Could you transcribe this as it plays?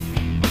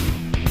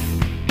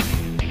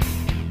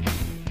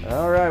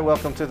All right,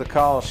 welcome to the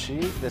call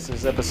sheet. This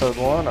is episode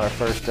 1, our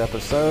first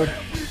episode.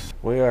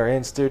 We are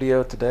in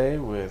studio today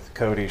with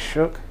Cody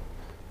Shook,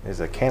 is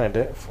a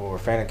candidate for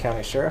Fannin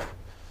County Sheriff.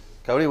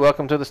 Cody,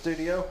 welcome to the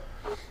studio.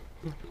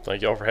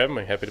 Thank y'all for having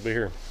me. Happy to be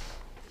here.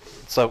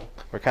 So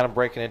we're kind of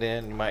breaking it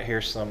in. You might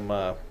hear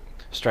some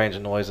strange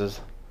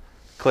noises,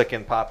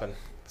 clicking, popping.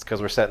 It's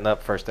because we're setting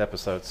up first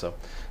episode, so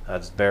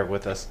just bear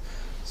with us.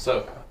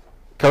 So,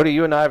 Cody,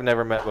 you and I have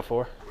never met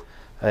before,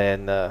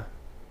 and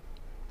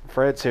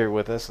Fred's here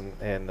with us,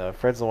 and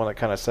Fred's the one that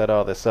kind of set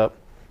all this up.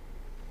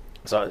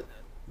 So,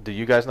 do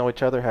you guys know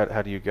each other?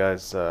 How do you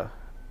guys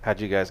how'd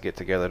you guys get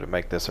together to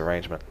make this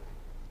arrangement?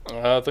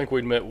 I think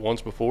we'd met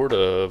once before at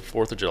a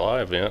 4th of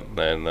July event,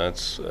 and I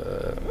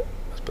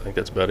think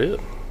that's about it.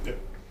 Yep.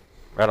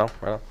 Right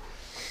on.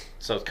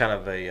 So it's kind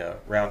of a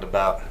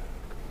roundabout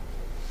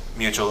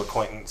mutual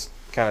acquaintance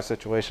kind of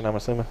situation, I'm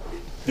assuming?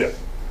 Yeah.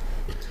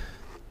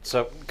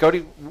 So,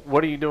 Cody,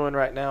 what are you doing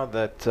right now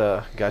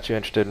that got you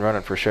interested in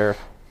running for sheriff?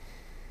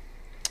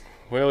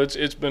 Well,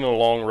 it's been a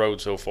long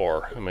road so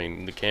far. I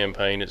mean, the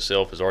campaign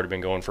itself has already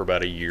been going for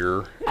about a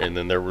year, and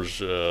then there was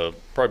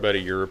probably about a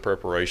year of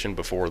preparation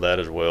before that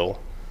as well.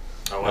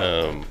 Oh,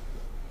 wow.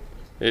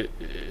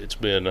 It's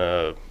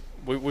been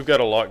we've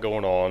got a lot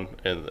going on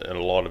and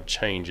a lot of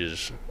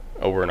changes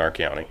over in our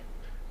county,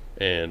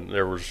 and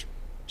there was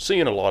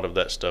seeing a lot of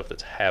that stuff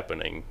that's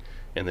happening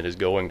and that is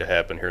going to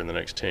happen here in the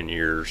next 10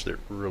 years that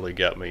really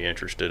got me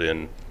interested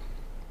in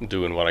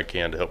doing what I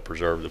can to help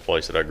preserve the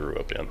place that I grew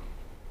up in.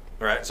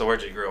 Right. So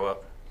where'd you grow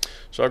up?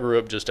 So I grew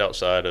up just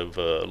outside of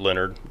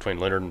Leonard, between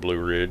Leonard and Blue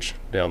Ridge,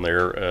 down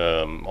there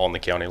on the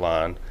county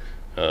line.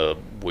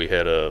 We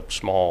had a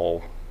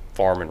small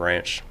farm and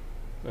ranch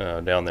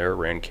down there,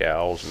 ran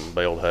cows and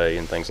baled hay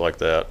and things like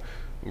that.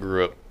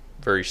 Grew up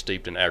very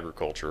steeped in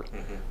agriculture.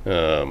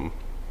 Mm-hmm.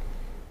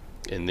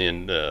 And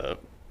then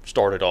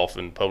started off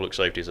in public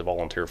safety as a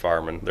volunteer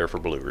fireman there for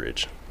Blue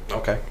Ridge.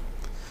 Okay.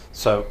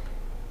 So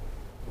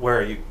where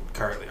are you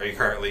currently? Are you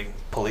currently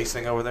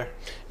policing over there?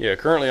 Yeah,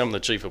 currently I'm the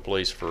chief of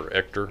police for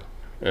Ector,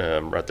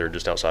 right there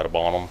just outside of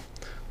Bonham,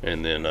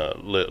 and then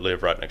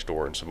live right next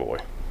door in Savoy.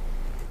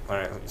 All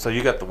right. So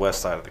you got the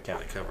west side of the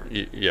county covered.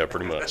 Yeah,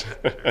 pretty much.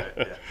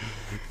 Yeah.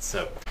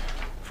 So,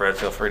 Fred,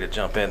 feel free to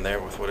jump in there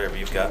with whatever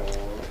you've got.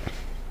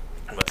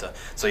 But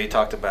so you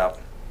talked about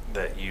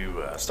that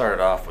you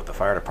started off with the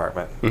fire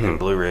department in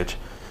Blue Ridge,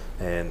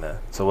 and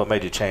so what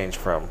made you change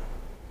from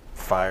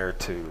fire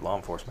to law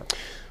enforcement?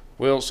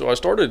 Well, so I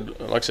started,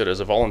 like I said,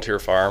 as a volunteer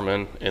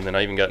fireman, and then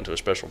I even got into a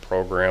special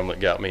program that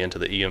got me into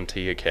the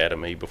EMT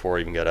Academy before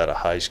I even got out of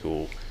high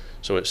school.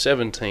 So at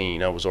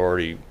 17, I was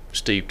already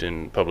steeped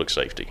in public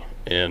safety,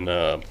 and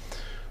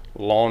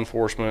law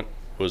enforcement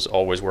was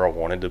always where I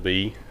wanted to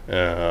be,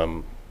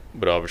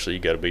 but obviously you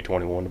got to be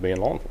 21 to be in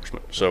law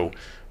enforcement. So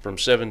from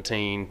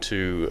 17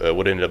 to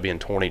what ended up being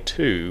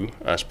 22,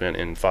 I spent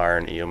in fire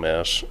and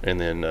EMS, and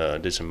then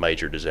did some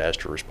major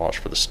disaster response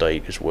for the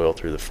state as well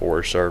through the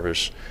Forest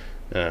Service.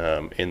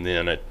 And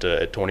then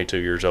at 22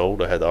 years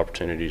old, I had the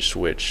opportunity to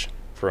switch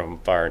from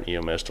fire and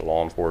EMS to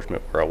law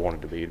enforcement, where I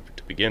wanted to be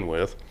to begin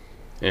with,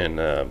 and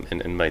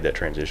made that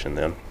transition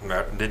then.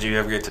 Did you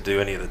ever get to do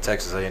any of the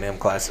Texas A&M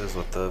classes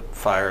with the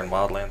fire and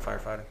wildland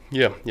firefighting?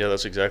 Yeah,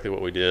 that's exactly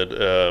what we did.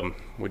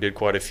 We did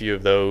quite a few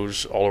of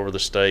those all over the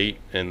state,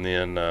 and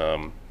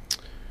then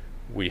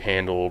we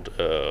handled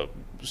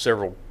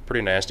several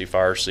pretty nasty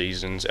fire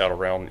seasons out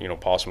around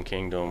Possum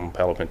Kingdom,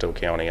 Palo Pinto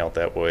County, out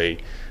that way.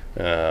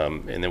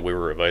 And then we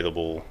were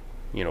available,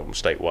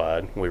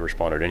 statewide. We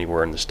responded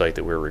anywhere in the state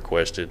that we were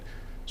requested.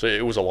 So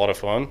it was a lot of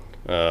fun.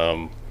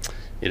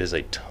 It is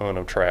a ton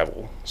of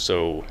travel,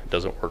 so it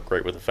doesn't work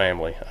great with the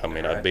family. I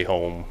mean, right. I'd be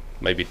home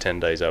maybe 10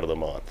 days out of the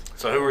month.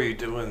 So who were you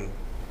doing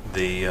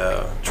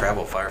the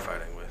travel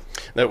firefighting with?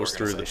 That was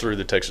through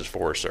the Texas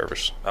Forest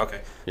Service.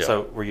 Okay. Yeah.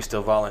 So were you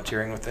still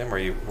volunteering with them,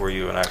 or were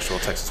you an actual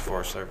Texas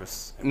Forest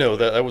Service employee? No,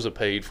 that was a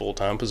paid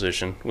full-time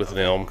position with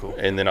them. Cool.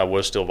 And then I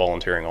was still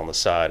volunteering on the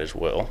side as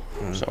well.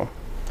 Mm-hmm. So,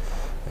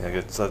 yeah,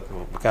 good. So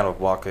we kind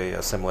of walk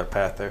a similar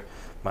path there.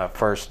 My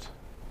first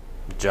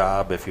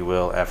job, if you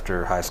will,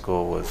 after high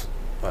school was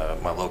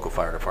my local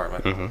fire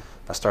department. Mm-hmm.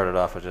 I started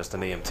off as just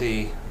an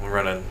EMT,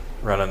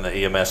 running the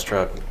EMS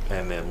truck,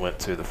 and then went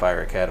to the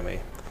fire academy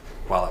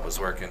while I was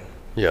working.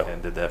 Yeah.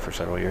 And did that for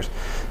several years.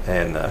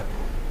 And,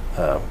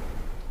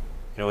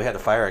 we had the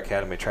fire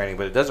academy training,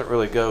 but it doesn't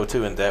really go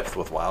too in depth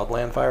with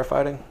wildland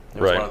firefighting.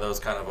 It was one of those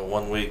kind of a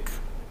 1 week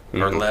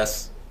or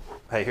less.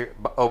 Hey, here,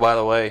 by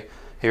the way,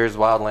 here's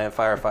wildland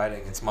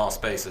firefighting in small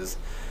spaces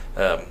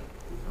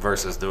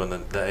versus doing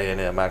the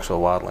A&M actual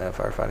wildland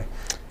firefighting.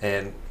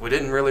 And we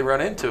didn't really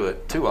run into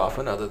it too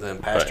often other than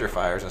pasture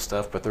fires and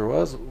stuff, but there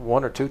was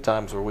 1 or 2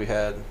 times where we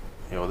had,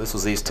 this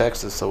was East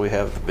Texas, so we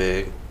have the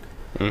big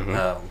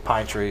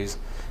pine trees,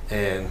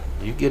 and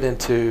you get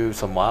into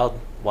some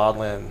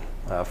wildland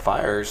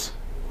fires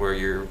where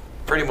you're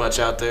pretty much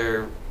out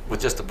there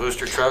with just a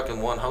booster truck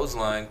and one hose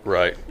line.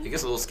 Right. It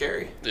gets a little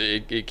scary.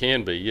 It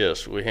can be,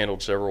 yes. We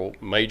handled several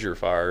major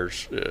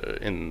fires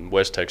in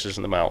West Texas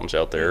in the mountains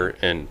out there,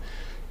 and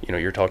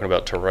you're talking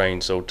about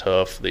terrain so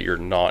tough that you're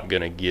not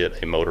going to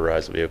get a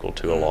motorized vehicle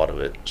to a lot of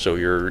it. So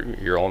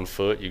you're on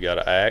foot. You got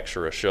an axe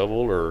or a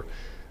shovel, or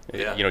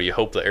you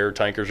hope the air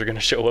tankers are going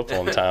to show up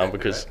on time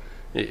because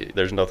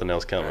there's nothing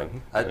else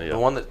coming.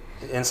 The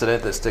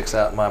incident that sticks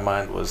out in my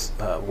mind was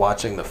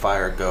watching the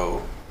fire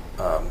go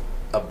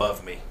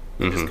above me.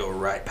 Just go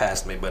right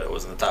past me, but it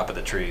was on the top of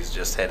the trees,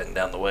 just heading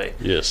down the way.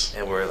 Yes.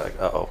 And we're like,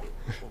 uh-oh.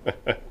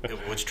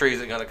 Which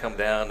trees are going to come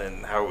down,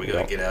 and how are we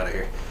going to get out of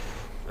here?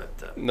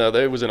 But, no,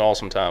 it was an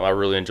awesome time. I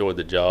really enjoyed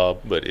the job,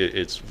 but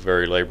it's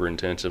very labor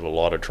intensive, a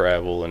lot of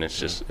travel, and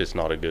it's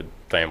not a good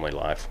family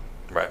life.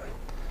 Right.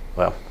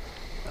 Well,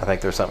 I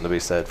think there's something to be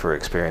said for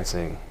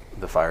experiencing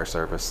the fire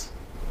service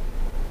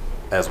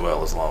as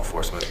well as law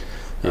enforcement.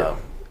 Yeah.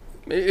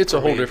 It's a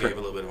whole different. Gave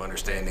a little bit of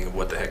understanding of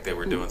what the heck they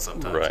were doing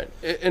sometimes. Right,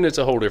 and it's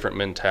a whole different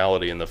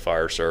mentality in the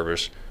fire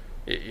service.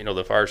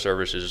 The fire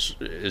service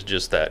is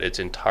just that. It's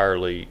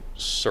entirely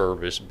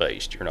service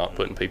based. You're not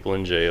putting people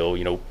in jail.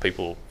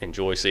 People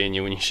enjoy seeing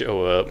you when you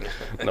show up.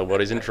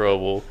 Nobody's in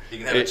trouble. You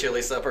can have a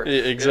chili supper.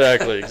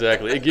 Exactly.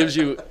 It gives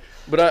you.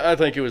 But I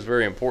think it was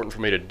very important for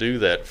me to do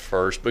that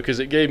first because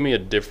it gave me a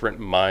different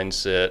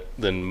mindset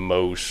than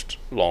most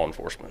law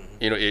enforcement.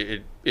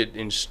 It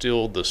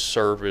instilled the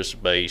service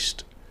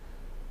based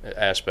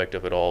aspect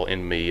of it all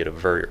in me at a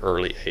very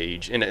early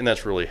age, and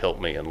that's really helped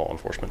me in law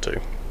enforcement too.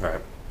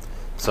 Right.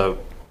 So,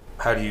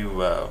 how do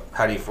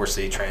you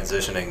foresee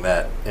transitioning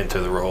that into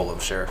the role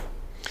of sheriff?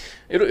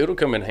 It'll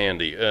come in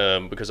handy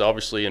because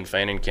obviously in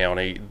Fannin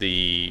County,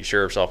 the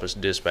sheriff's office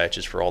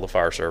dispatches for all the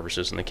fire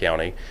services in the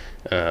county.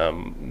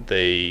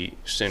 They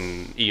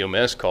send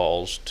EMS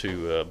calls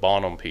to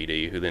Bonham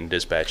PD, who then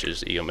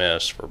dispatches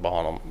EMS for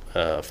Bonham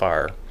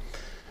Fire.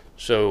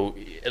 So,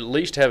 at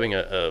least having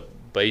a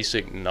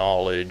basic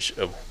knowledge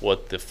of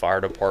what the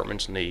fire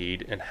departments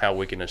need and how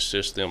we can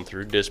assist them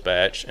through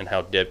dispatch and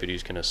how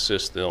deputies can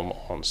assist them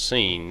on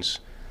scenes,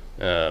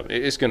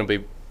 it's going to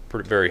be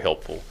very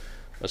helpful,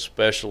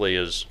 especially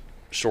as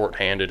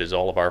short-handed as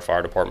all of our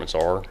fire departments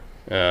are,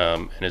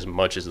 and as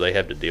much as they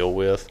have to deal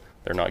with.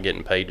 They're not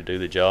getting paid to do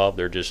the job.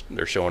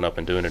 They're showing up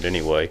and doing it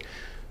anyway.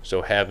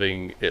 So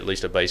having at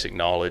least a basic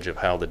knowledge of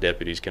how the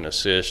deputies can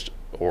assist,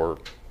 or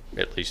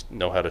at least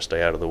know how to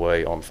stay out of the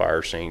way on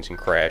fire scenes and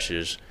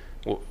crashes,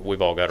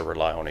 we've all got to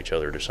rely on each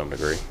other to some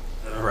degree.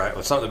 Right.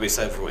 Well, something to be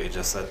said for what you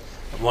just said.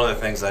 One of the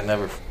things I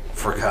never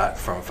forgot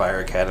from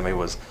Fire Academy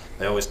was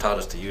they always taught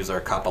us to use our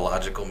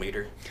copological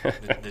meter.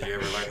 Did you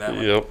ever learn that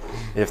one? Yep.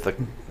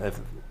 If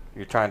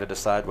you're trying to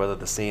decide whether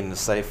the scene is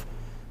safe,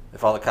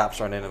 if all the cops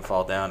run in and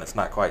fall down, it's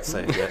not quite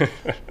safe yet.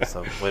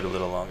 So wait a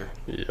little longer.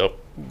 Yep.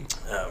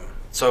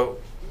 So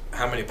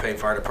how many paid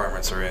fire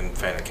departments are in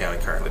Fannin County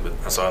currently?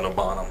 So I know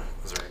Bonham.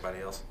 Is there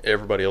anybody else?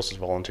 Everybody else is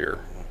volunteer.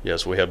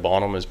 Yes, we have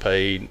Bonham is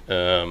paid,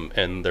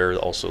 and they're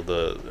also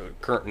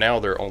now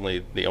they're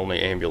the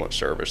only ambulance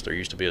service. There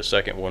used to be a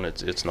second one.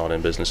 It's not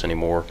in business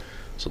anymore,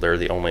 so they're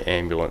the only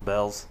ambulance.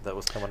 Bells that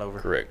was coming over.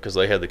 Correct, because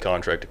they had the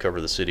contract to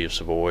cover the city of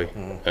Savoy,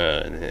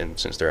 and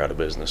since they're out of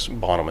business,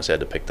 Bonham has had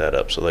to pick that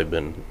up. So they've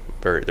been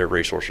their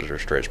resources are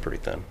stretched pretty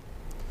thin.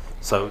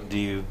 So do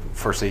you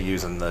foresee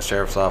using the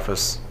sheriff's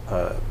office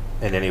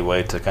in any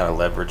way to kind of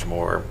leverage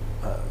more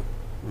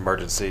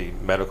emergency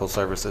medical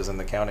services in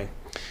the county?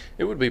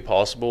 It would be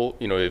possible,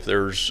 if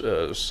there's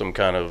some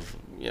kind of,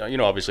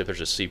 obviously if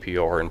there's a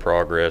CPR in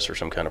progress or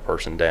some kind of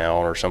person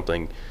down or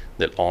something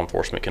that law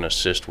enforcement can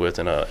assist with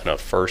in a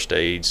first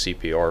aid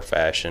CPR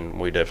fashion,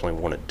 we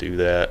definitely want to do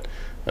that.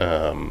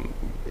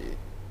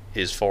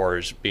 As far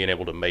as being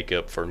able to make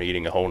up for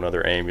needing a whole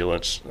nother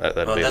ambulance, that'd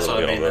be a little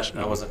bit on us.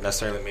 I wasn't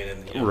necessarily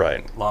meaning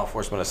right. law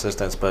enforcement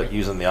assistance, but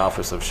using the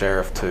office of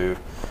sheriff to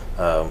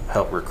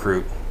help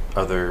recruit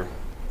other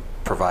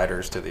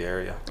providers to the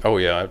area. Oh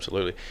yeah,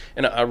 absolutely.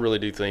 And I really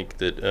do think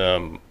that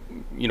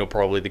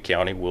probably the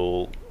county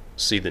will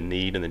see the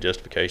need and the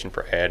justification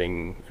for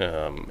adding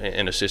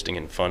and assisting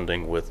in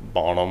funding with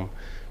Bonham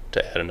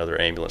to add another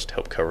ambulance to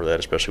help cover that,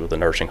 especially with the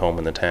nursing home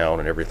in the town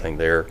and everything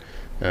there.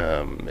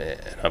 And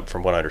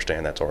from what I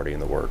understand, that's already in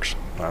the works.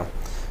 Wow.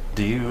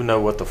 Do you know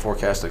what the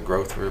forecasted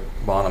growth for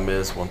Bonham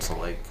is once the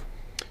lake?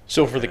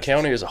 So for the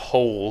county as a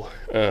whole,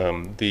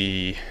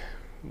 the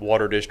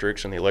water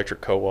districts and the electric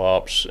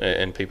co-ops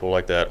and people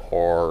like that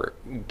are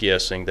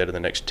guessing that in the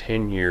next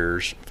 10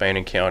 years,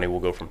 Fannin County will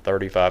go from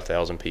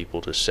 35,000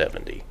 people to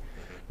 70.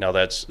 Now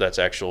that's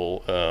actual,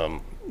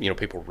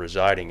 people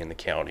residing in the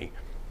county.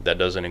 That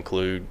doesn't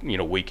include,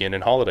 weekend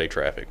and holiday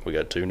traffic. We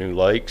got 2 new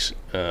lakes.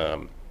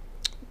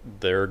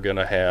 They're going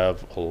to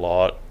have a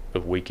lot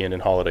of weekend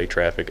and holiday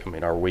traffic. I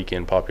mean, our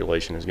weekend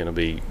population is going to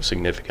be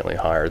significantly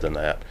higher than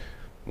that.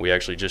 We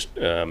actually just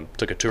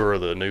took a tour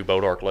of the new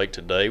Bodark Lake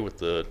today with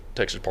the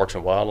Texas Parks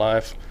and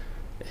Wildlife,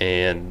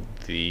 and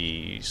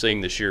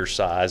seeing the sheer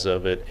size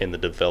of it and the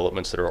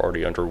developments that are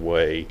already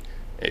underway,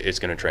 it's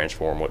going to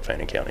transform what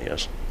Fannin County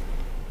is.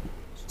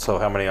 So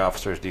how many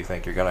officers do you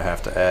think you're going to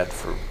have to add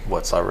for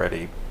what's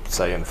already,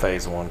 say, in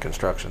phase 1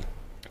 construction?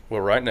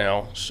 Well, right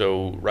now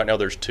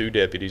there's 2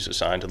 deputies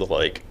assigned to the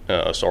lake,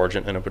 a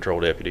sergeant and a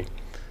patrol deputy.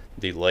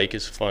 The lake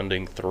is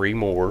funding 3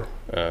 more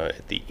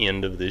at the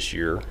end of this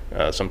year,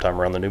 sometime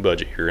around the new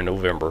budget here in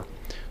November.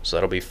 So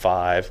that'll be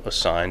 5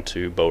 assigned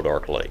to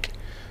Bodark Lake.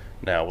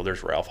 Now, well,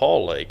 there's Ralph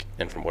Hall Lake,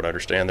 and from what I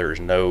understand, there is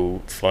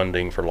no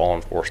funding for law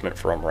enforcement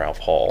from Ralph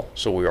Hall.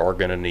 So we are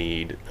going to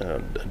need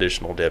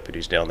additional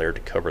deputies down there to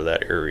cover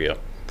that area.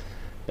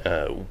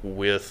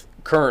 With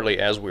currently,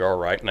 as we are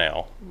right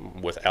now,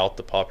 without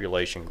the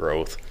population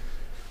growth,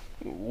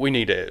 we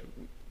need to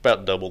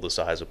about double the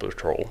size of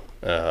patrol.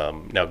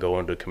 Now,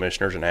 going to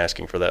commissioners and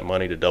asking for that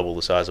money to double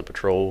the size of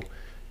patrol,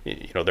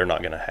 they're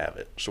not going to have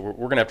it. So we're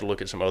going to have to look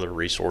at some other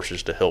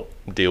resources to help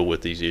deal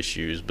with these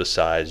issues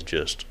besides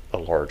just a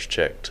large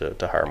check to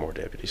hire more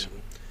deputies.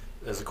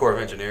 Is the Corps of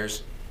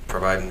Engineers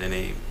providing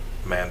any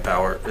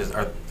manpower?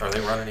 Are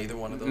they running either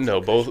one of those? No,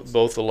 locations?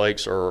 both the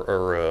lakes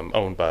are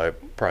owned by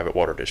private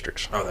water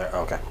districts. Oh, they're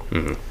okay.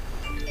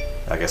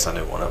 Mm-hmm. I guess I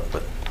knew one of them,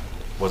 but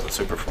wasn't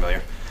super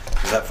familiar.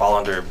 Does that fall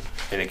under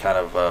any kind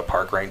of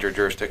park ranger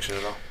jurisdiction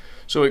at all?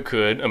 So it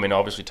could. I mean,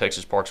 obviously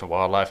Texas Parks and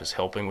Wildlife is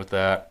helping with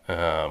that.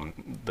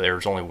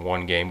 There's only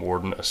one game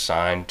warden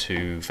assigned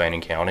to Fannin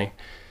County.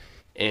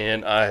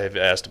 And I have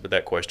asked about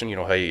that question,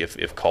 hey,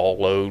 if call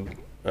load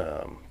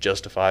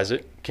justifies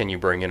it, can you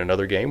bring in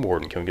another game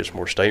warden? Can we get some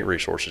more state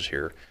resources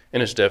here?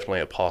 And it's definitely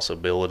a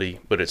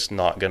possibility, but it's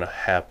not going to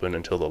happen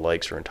until the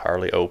lakes are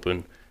entirely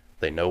open.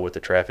 They know what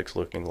the traffic's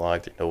looking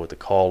like. They know what the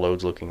call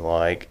load's looking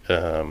like.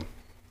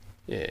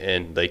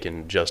 And they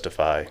can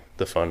justify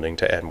the funding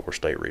to add more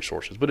state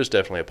resources. But it's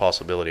definitely a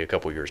possibility a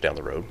couple years down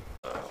the road.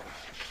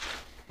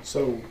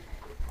 So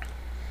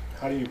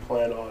how do you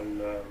plan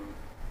on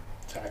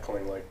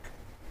tackling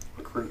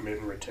recruitment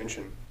and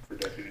retention for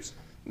deputies?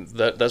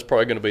 That's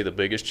probably going to be the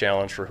biggest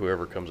challenge for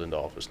whoever comes into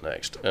office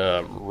next.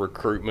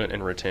 Recruitment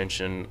and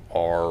retention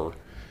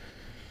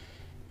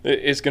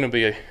it's going to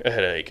be a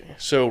headache.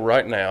 So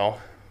right now,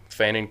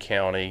 Fannin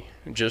County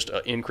just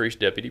increased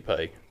deputy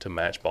pay to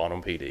match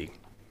Bonham PD.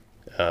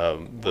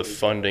 The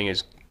funding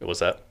is, what's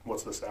that?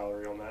 What's the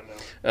salary on that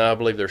now? I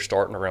believe they're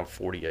starting around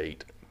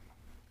 48.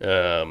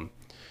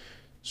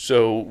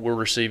 So we're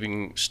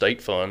receiving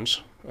state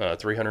funds,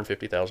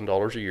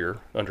 $350,000 a year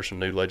under some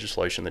new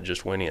legislation that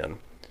just went in.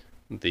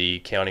 The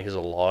county has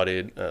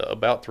allotted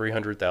about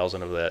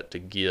 $300,000 of that to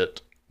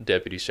get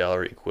deputy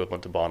salary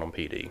equivalent to Bonham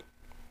PD.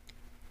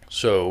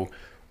 So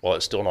while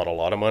it's still not a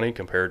lot of money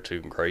compared to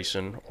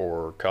Grayson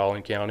or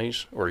Collin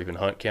counties or even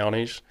Hunt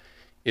counties,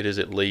 it is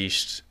at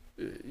least,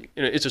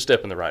 it's a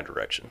step in the right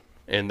direction.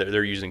 And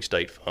they're using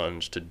state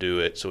funds to do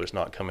it, so it's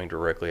not coming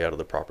directly out of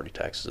the property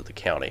taxes of the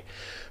county.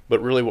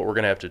 But really what we're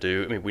going to have to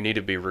do, we need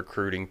to be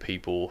recruiting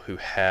people who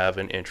have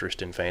an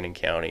interest in Fannin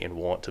County and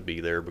want to be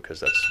there because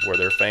that's where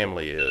their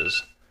family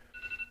is.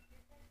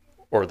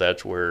 Or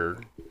that's where,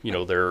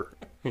 they're...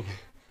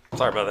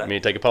 Sorry about that. Me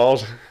take a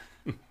pause?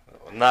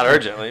 Not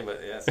urgently,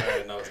 but yes, I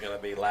didn't know it was going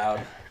to be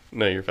loud.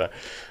 No, you're fine.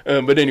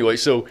 But anyway,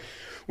 so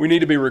we need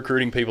to be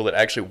recruiting people that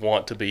actually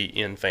want to be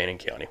in Fannin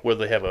County,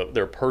 whether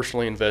they're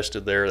personally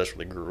invested there, that's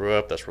where they grew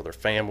up, that's where their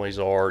families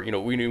are.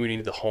 We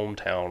need the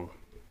hometown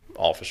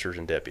officers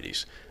and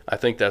deputies. I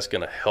think that's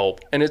going to help,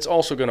 and it's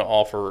also going to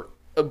offer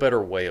a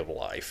better way of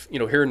life.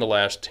 Here in the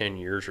last 10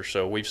 years or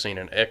so, we've seen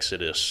an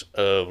exodus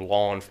of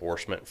law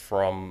enforcement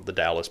from the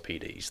Dallas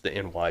PDs, the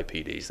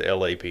NYPDs, the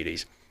LA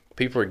PDs.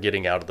 People are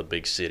getting out of the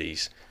big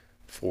cities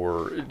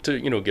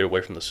to get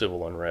away from the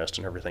civil unrest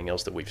and everything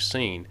else that we've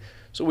seen.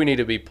 So we need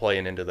to be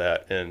playing into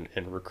that and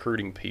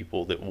recruiting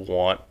people that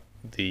want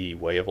the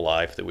way of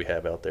life that we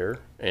have out there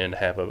and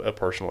have a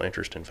personal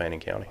interest in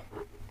Fannin County.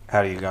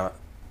 How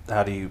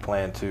do you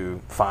plan to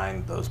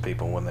find those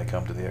people when they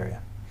come to the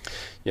area?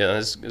 Yeah,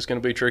 it's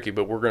going to be tricky,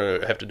 but we're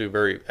going to have to do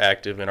very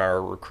active in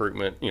our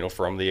recruitment,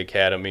 from the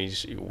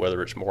academies,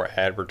 whether it's more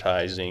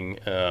advertising.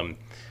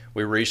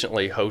 We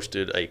recently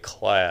hosted a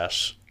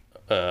class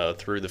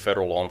through the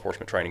Federal Law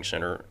Enforcement Training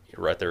Center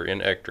right there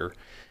in Ector,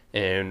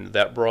 and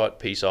that brought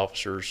peace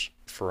officers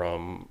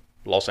from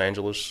Los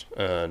Angeles,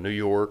 New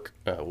York,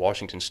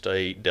 Washington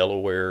State,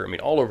 Delaware,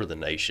 all over the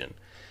nation.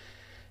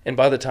 And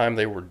by the time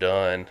they were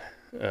done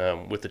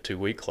with the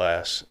 2-week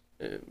class,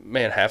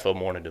 half of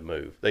them wanted to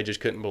move. They just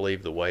couldn't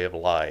believe the way of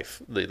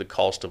life, the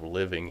cost of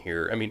living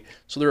here.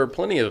 So there are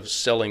plenty of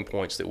selling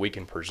points that we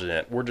can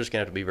present. We're just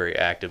going to have to be very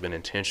active and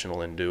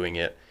intentional in doing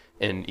it,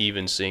 and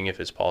even seeing if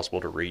it's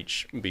possible to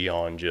reach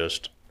beyond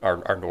just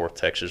our North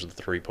Texas, the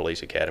 3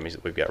 police academies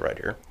that we've got right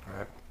here. All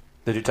right.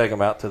 Did you take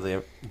them out to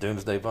the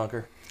Doomsday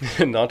Bunker?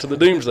 Not to the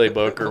Doomsday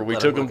Bunker. We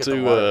took them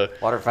to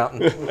water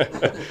fountain.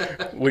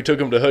 We took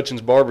them to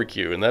Hutchins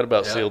Barbecue, and that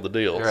about sealed the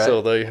deal. Right.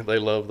 So they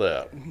love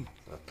that.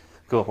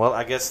 Cool. Well,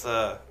 I guess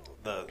the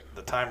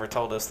timer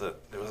told us that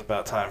it was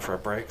about time for a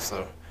break,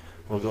 so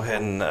we'll go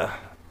ahead and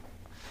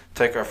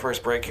take our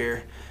first break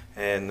here,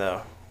 and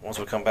once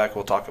we come back,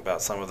 we'll talk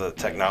about some of the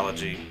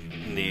technology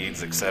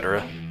needs,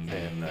 etc.,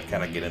 and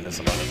kind of get into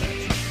some other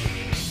things.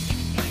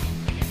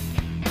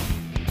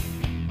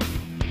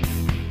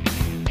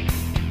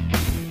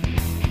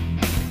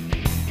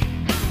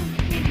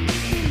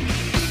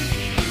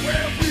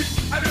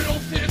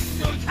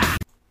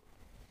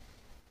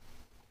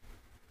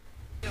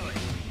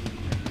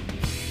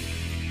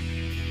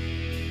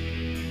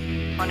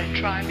 Wanna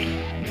try me?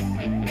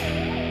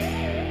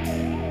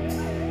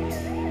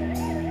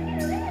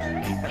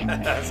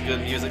 That's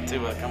good music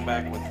to come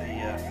back with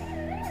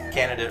the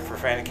candidate for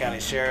Fannin County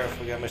Sheriff.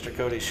 We got Mr.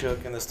 Cody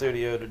Shook in the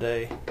studio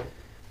today,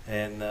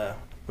 and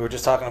we were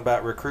just talking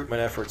about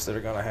recruitment efforts that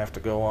are going to have to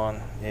go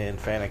on in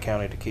Fannin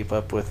County to keep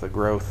up with the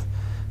growth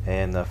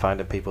and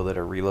finding people that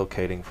are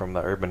relocating from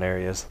the urban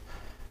areas.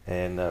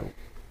 And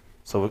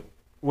so we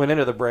went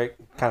into the break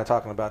kind of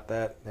talking about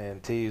that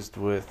and teased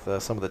with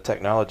some of the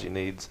technology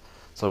needs.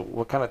 So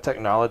what kind of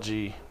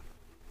technology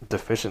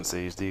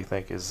deficiencies do you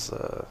think is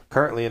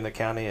currently in the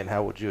county, and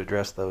how would you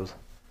address those?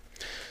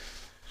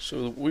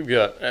 So we've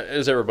got,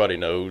 as everybody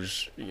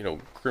knows,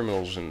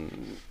 criminals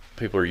and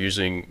people are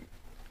using,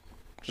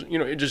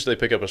 they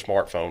pick up a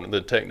smartphone. The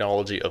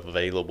technology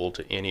available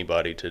to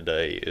anybody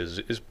today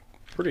is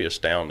pretty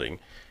astounding,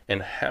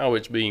 and how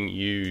it's being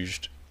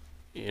used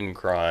in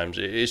crimes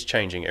is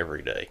changing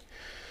every day.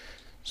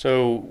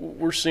 So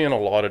we're seeing a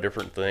lot of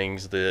different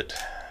things that,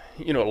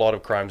 a lot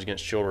of crimes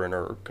against children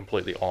are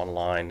completely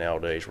online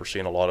nowadays. We're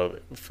seeing a lot of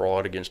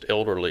fraud against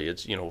elderly.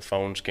 It's,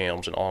 phone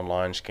scams and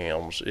online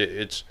scams.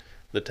 It's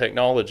the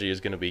technology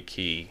is going to be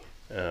key.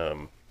 A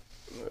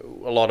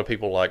lot of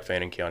people like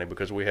Fannin County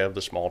because we have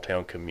the small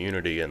town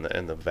community and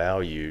the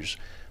values.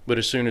 But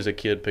as soon as a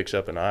kid picks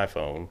up an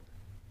iPhone,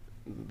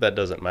 that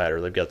doesn't matter.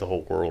 They've got the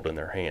whole world in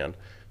their hand.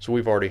 So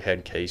we've already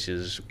had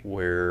cases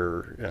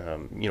where,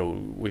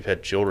 we've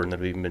had children that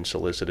have even been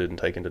solicited and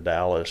taken to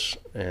Dallas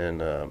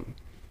and,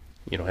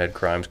 had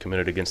crimes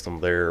committed against them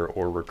there,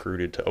 or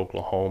recruited to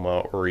Oklahoma,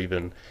 or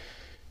even,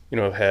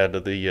 had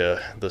the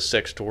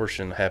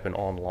sextortion happen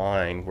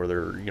online where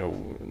they're,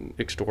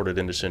 extorted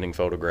into sending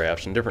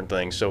photographs and different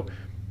things. So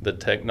the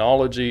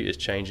technology is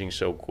changing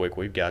so quick,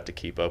 we've got to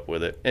keep up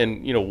with it.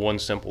 And, one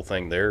simple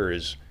thing there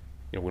is,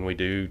 when we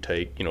do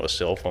take, a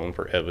cell phone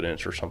for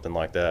evidence or something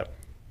like that,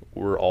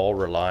 we're all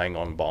relying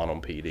on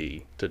Bonham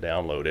PD to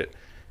download it.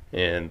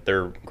 And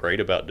they're great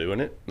about doing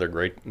it. They're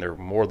great. They're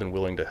more than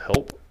willing to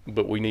help,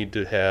 but we need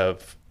to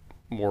have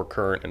more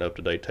current and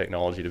up-to-date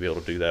technology to be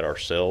able to do that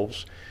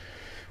ourselves.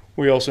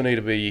 We also need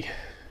to be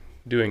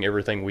doing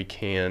everything we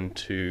can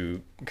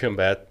to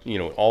combat,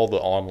 all the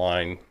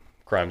online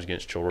crimes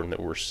against children that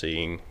we're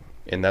seeing.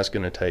 And that's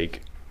going to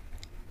take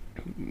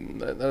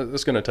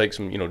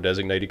some,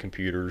 designated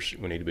computers.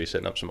 We need to be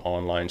setting up some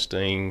online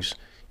stings,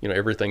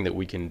 everything that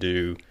we can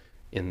do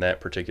in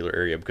that particular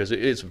area, because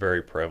it's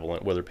very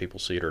prevalent, whether people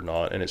see it or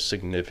not, and it's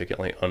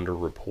significantly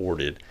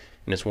underreported.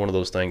 And it's one of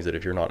those things that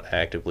if you're not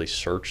actively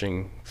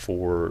searching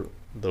for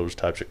those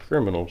types of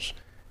criminals,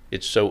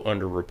 it's so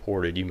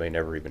underreported you may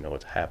never even know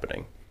it's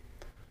happening.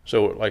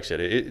 So like I said,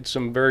 it's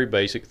some very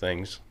basic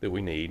things that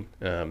we need.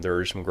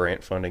 There is some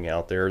grant funding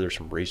out there. There's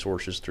some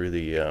resources through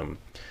the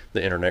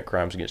Internet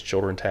Crimes Against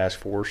Children Task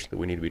Force that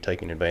we need to be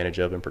taking advantage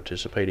of and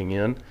participating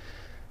in.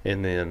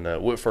 And then,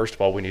 first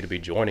of all, we need to be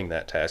joining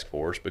that task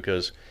force,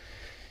 because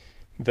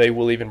they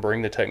will even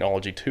bring the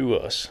technology to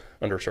us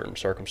under certain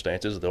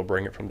circumstances. They'll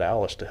bring it from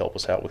Dallas to help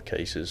us out with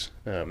cases.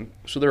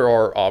 So there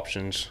are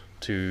options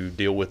to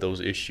deal with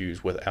those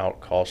issues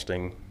without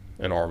costing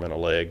an arm and a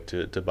leg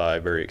to buy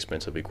very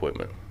expensive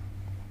equipment.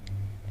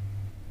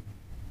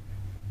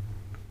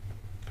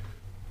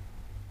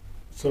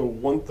 So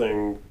one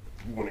thing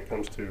when it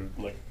comes to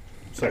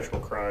sexual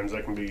crimes,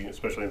 that can be,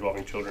 especially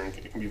involving children,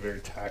 it can be very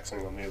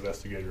taxing on the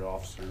investigator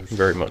officers.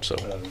 Very much so.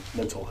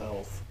 Mental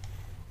health,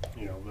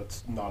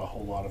 that's not a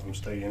whole lot of them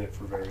stay in it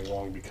for very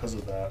long because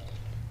of that.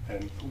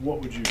 And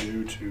what would you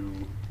do to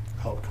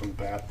help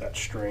combat that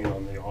strain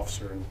on the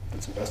officer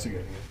that's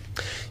investigating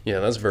it? Yeah,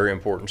 that's very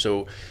important.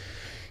 So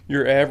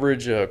your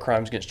average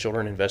crimes against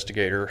children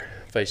investigator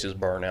faces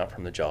burnout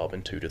from the job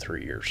in 2 to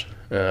 3 years.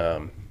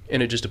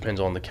 And it just depends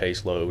on the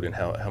caseload and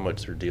how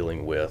much they're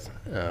dealing with.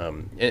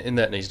 And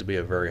that needs to be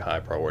a very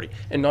high priority.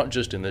 And not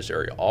just in this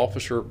area.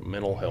 Officer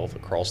mental health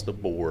across the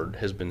board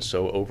has been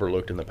so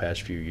overlooked in the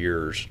past few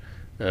years.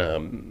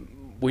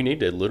 We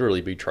need to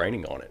literally be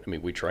training on it. I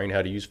mean, we train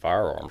how to use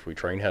firearms. We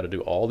train how to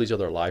do all these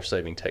other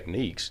life-saving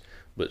techniques.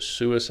 But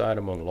suicide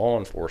among law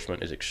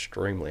enforcement is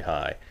extremely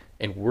high.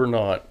 And we're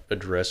not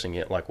addressing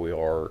it like we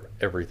are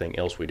everything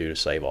else we do to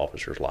save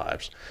officers'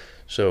 lives.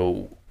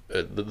 So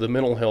the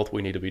mental health,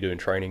 we need to be doing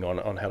training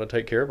on how to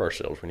take care of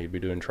ourselves. We need to be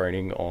doing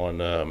training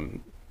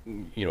on,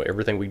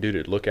 everything we do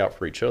to look out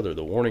for each other,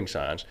 the warning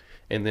signs.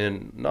 And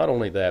then not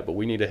only that, but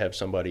we need to have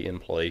somebody in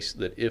place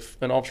that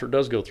if an officer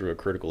does go through a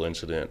critical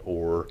incident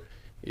or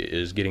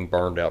is getting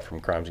burned out from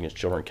crimes against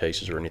children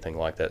cases or anything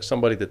like that,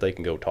 somebody that they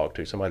can go talk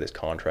to, somebody that's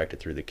contracted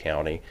through the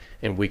county,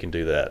 and we can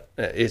do that.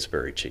 It's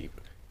very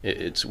cheap.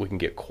 We can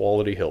get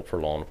quality help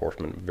for law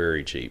enforcement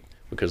very cheap,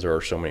 because there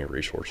are so many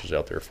resources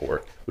out there for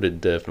it. But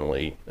it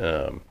definitely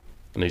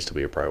needs to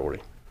be a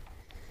priority.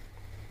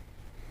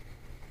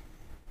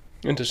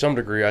 And to some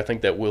degree, I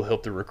think that will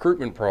help the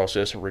recruitment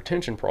process and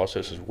retention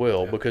process as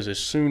well, because as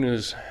soon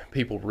as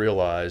people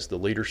realize the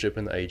leadership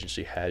in the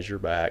agency has your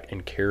back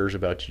and cares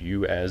about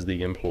you as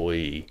the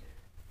employee,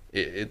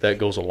 that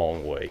goes a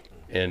long way.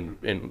 And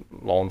in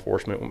law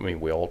enforcement, I mean,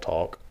 we all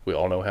talk. We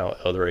all know how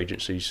other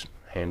agencies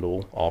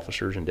handle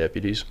officers and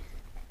deputies.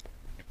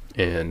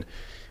 And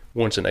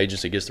once an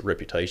agency gets the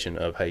reputation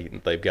of, hey,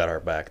 they've got our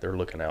back, they're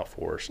looking out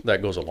for us,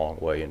 that goes a long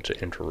way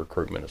into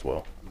recruitment as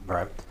well.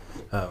 Right.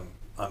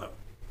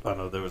 I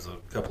know there was a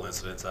couple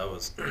incidents I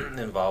was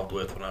involved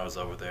with when I was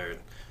over there.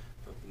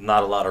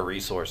 Not a lot of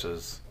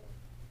resources,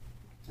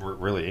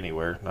 really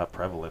anywhere, not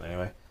prevalent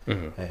anyway.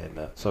 Mm-hmm.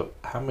 And so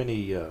how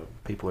many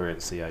people are in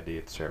CID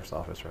at the sheriff's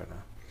office right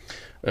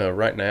now?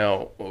 Right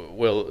now,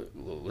 well,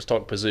 let's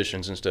talk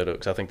positions instead of,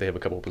 because I think they have a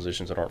couple of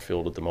positions that aren't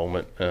filled at the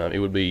moment. It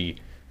would be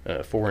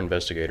 4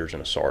 investigators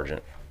and a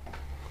sergeant.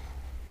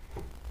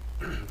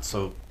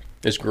 So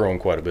it's grown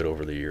quite a bit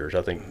over the years.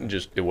 I think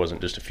it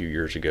wasn't just a few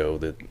years ago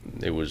that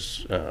it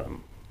was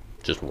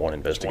just one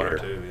investigator.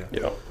 1 or 2,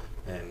 yeah.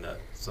 And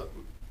so,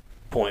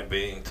 point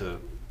being, to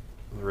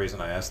the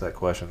reason I asked that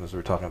question is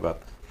we're talking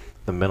about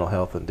the mental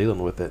health and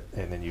dealing with it,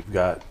 and then you've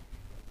got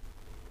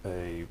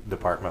a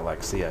department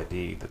like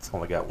CID that's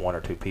only got 1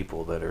 or 2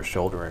 people that are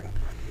shouldering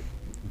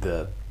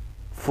the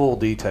full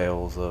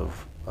details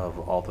of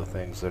all the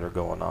things that are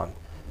going on.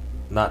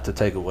 Not to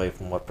take away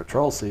from what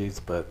patrol sees,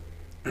 but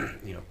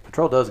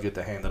patrol does get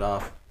to hand it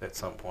off at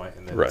some point,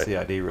 and then right.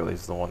 CID really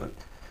is the one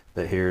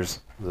that hears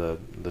the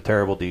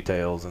terrible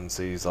details and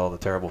sees all the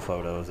terrible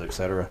photos,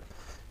 etc.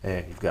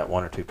 And you've got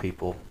 1 or 2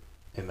 people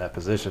in that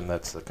position.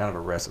 That's kind of a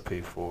recipe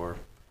for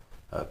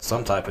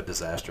some type of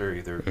disaster,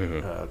 either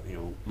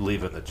mm-hmm.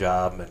 Leaving the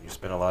job and you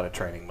spend a lot of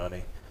training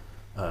money,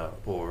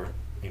 or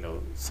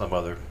some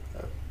other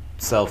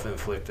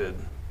self-inflicted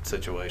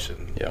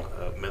situation,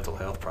 mental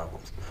health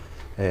problems.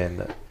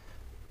 And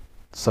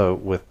so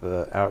with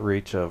the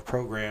outreach of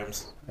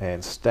programs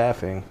and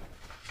staffing,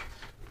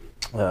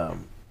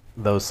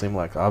 those seem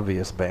like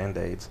obvious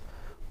Band-Aids.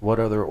 What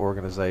other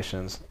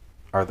organizations,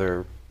 are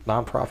there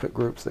nonprofit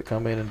groups that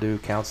come in and do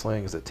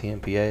counseling? Is it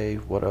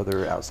TMPA? What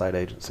other outside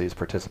agencies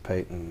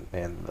participate in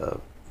the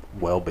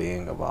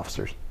well-being of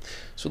officers?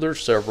 So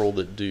there's several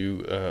that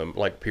do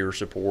like peer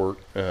support.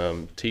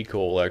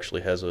 TCOL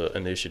actually has an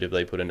initiative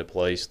they put into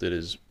place that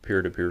is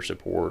peer-to-peer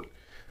support.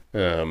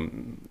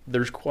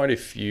 There's quite a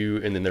few,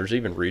 and then there's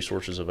even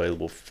resources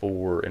available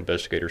for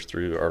investigators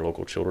through our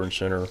local children's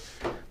center.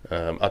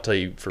 I'll tell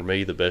you, for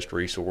me, the best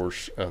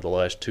resource the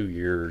last 2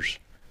 years,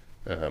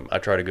 I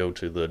try to go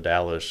to the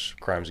Dallas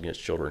Crimes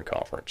Against Children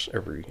conference.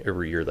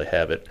 Every year they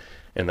have it,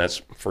 and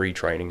that's free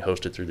training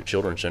hosted through the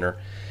Children's Center.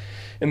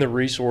 And the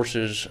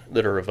resources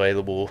that are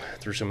available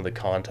through some of the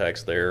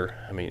contacts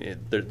there, I mean,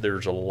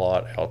 there's a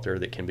lot out there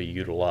that can be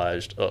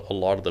utilized. A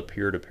lot of the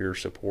peer-to-peer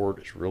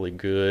support is really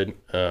good.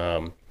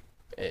 And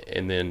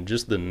then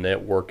just the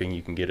networking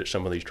you can get at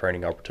some of these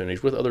training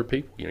opportunities with other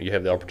people. You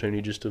have the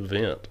opportunity just to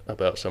vent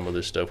about some of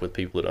this stuff with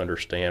people that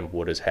understand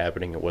what is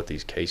happening and what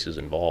these cases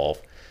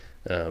involve.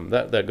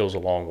 That goes a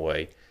long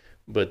way.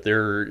 But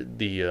the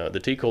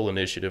TCOL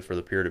initiative for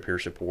the peer-to-peer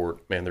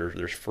support, man,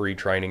 there's free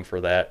training for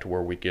that, to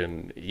where we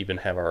can even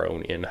have our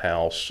own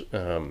in-house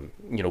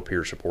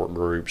peer support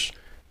groups.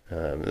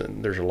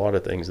 There's a lot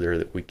of things there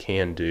that we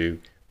can do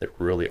that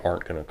really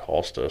aren't going to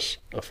cost us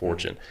a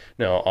fortune.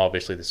 Now,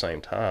 obviously, at the same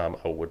time,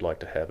 I would like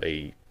to have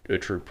a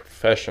true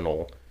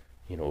professional,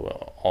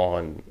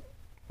 on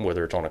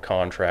whether it's on a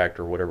contract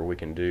or whatever we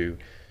can do,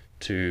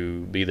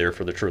 to be there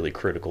for the truly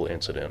critical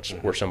incidents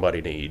mm-hmm. where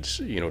somebody needs,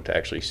 to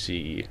actually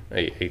see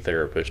a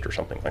therapist or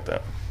something like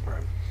that.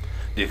 Right.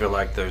 Do you feel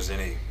like there's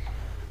any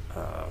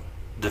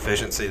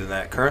deficiency in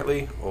that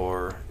currently,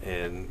 or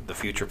in the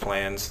future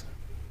plans?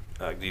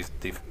 Do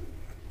you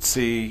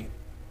see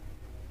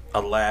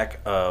a lack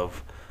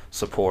of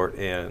support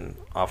in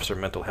officer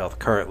mental health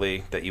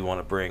currently that you want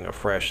to bring a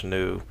fresh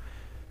new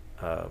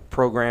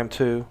program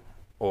to,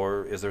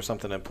 or is there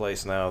something in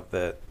place now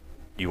that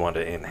you want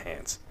to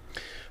enhance?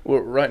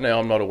 Well, right now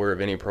I'm not aware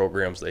of any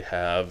programs they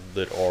have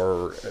that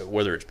are,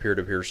 whether it's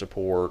peer-to-peer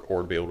support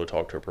or to be able to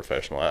talk to a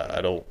professional.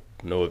 I don't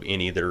know of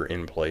any that are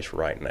in place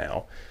right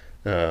now.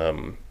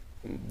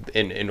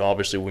 And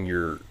obviously when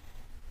you're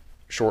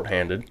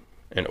shorthanded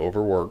and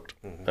overworked,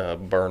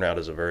 mm-hmm. Burnout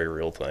is a very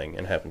real thing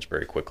and happens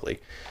very quickly.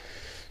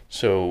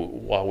 So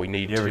while we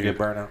need to... You ever get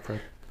burnout,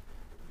 Fred?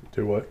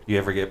 Do what? You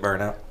ever get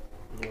burnout?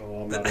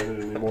 Well, I'm not in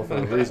it anymore for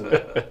a reason.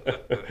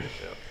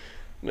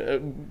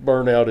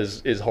 Burnout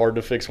is hard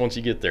to fix once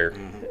you get there,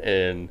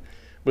 mm-hmm.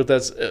 But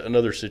that's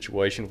another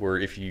situation where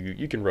if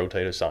you can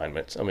rotate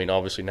assignments. I mean,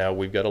 obviously now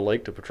we've got a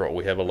lake to patrol.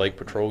 We have a lake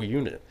patrol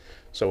unit.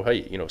 So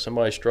hey,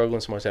 somebody's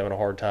struggling, somebody's having a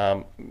hard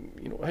time.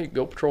 Hey,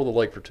 go patrol the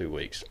lake for 2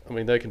 weeks. I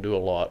mean, that can do a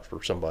lot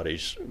for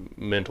somebody's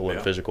mental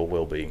and physical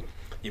well-being.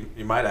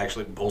 You might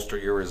actually bolster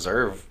your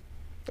reserve.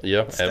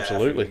 Yeah,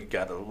 absolutely. You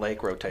got a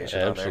lake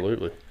rotation.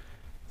 Absolutely. On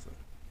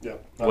there.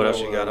 Yeah. What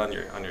else you got on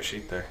your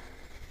sheet there?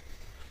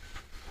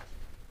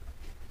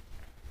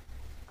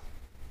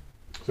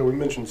 So we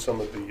mentioned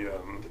some of the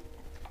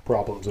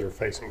problems that are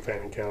facing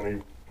Fannin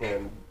County,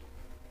 and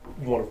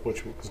one of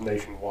which was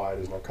nationwide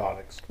is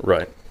narcotics.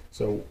 Right.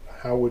 So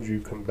how would you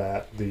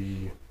combat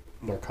the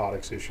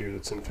narcotics issue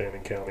that's in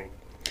Fannin County?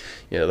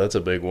 Yeah, that's a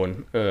big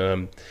one.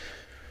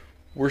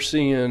 We're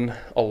seeing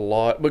a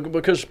lot, but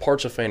because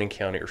parts of Fannin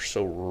County are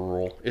so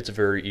rural, it's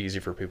very easy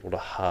for people to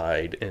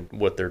hide in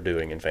what they're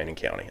doing in Fannin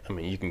County. I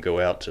mean, you can go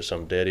out to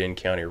some dead-end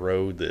county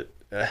road that,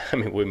 I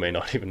mean, we may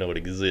not even know it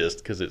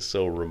exists because it's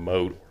so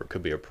remote, or it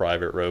could be a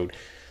private road.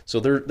 So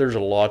there's a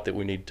lot that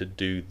we need to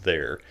do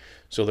there.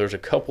 So there's a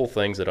couple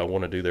things that I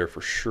want to do there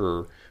for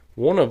sure.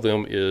 One of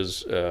them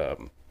is,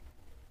 Fannin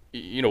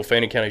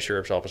County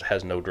Sheriff's Office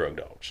has no drug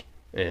dogs,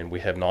 and we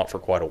have not for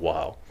quite a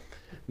while.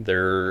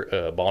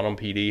 Their Bonham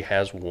PD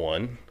has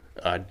one.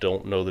 I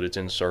don't know that it's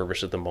in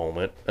service at the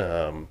moment,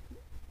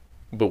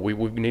 but we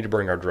need to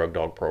bring our drug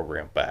dog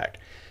program back.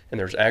 And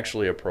there's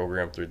actually a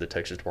program through the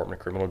Texas Department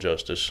of Criminal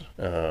Justice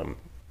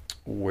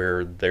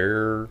where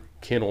their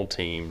kennel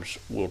teams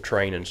will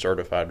train and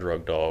certify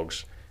drug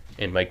dogs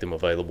and make them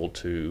available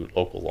to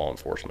local law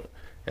enforcement.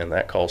 And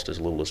that costs as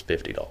little as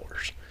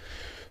 $50.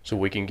 So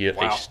we can get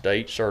a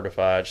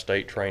state-certified,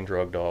 state-trained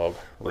drug dog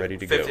ready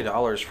to go.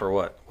 $50 for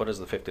what? What does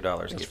the $50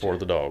 get? It's for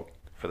the dog.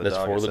 That's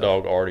for the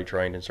dog already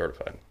trained and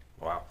certified.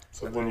 Wow.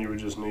 So then you would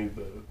just need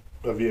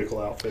a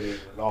vehicle outfitted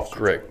and an officer.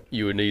 Correct. trained.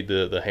 You would need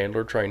the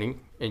handler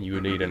training, and you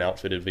would need an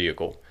outfitted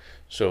vehicle.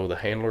 So the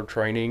handler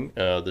training,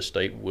 the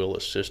state will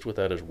assist with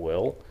that as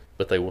well,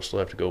 but they will still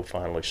have to go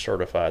finally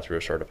certify through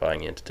a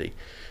certifying entity.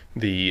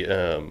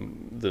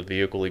 The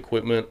vehicle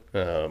equipment,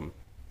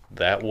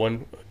 that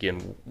one,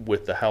 again,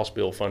 with the House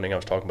bill funding I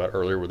was talking about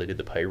earlier where they did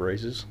the pay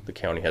raises, the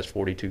county has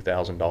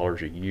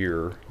 $42,000 a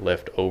year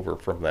left over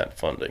from that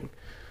funding.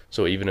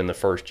 So even in the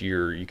first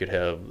year, you could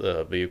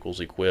have vehicles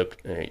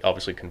equipped,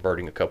 obviously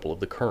converting a couple of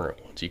the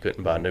current ones. You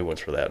couldn't buy new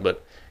ones for that,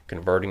 but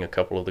converting a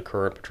couple of the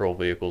current patrol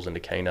vehicles into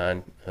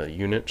canine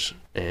units.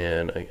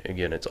 And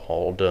again, it's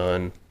all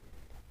done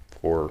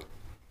for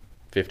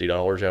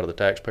 $50 out of the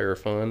taxpayer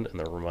fund and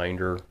the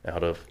remainder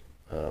out of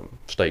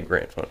state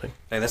grant funding.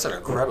 Hey, that's an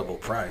incredible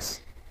price.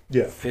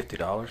 Yeah.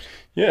 $50.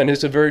 Yeah, and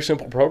it's a very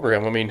simple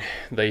program. I mean,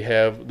 they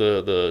have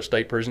the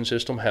state prison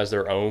system has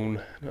their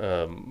own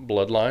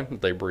bloodline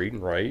that they breed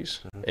and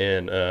raise,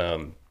 and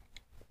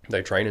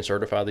they train and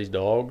certify these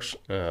dogs.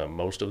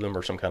 Most of them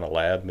are some kind of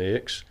lab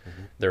mix.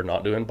 They're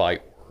not doing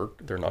bite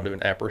work. They're not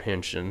doing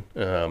apprehension.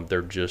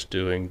 They're just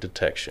doing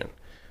detection.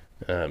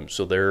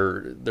 So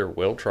they're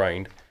well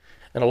trained,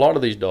 and a lot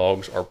of these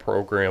dogs are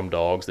program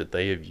dogs that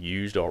they have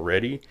used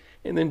already,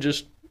 and then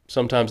just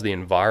sometimes the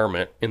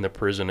environment in the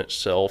prison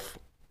itself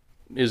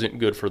isn't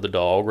good for the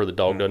dog, or the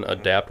dog doesn't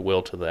adapt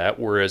well to that,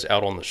 whereas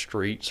out on the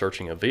street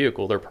searching a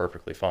vehicle, they're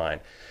perfectly fine.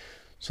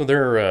 So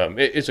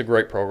it's a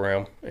great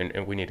program,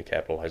 and we need to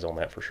capitalize on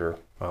that for sure.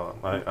 Well,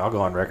 I'll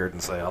go on record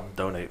and say I'll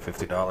donate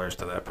 $50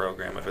 to that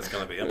program if it's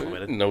going to be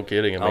implemented. No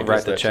kidding. I'll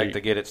write the check to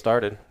get it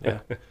started.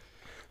 Yeah.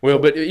 Well,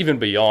 but even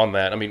beyond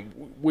that, I mean,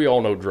 we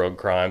all know drug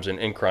crimes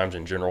and crimes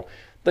in general,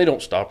 they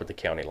don't stop at the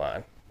county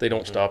line. They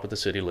don't stop at the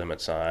city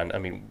limit sign. I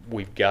mean,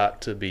 we've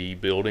got to be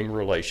building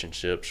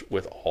relationships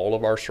with all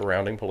of our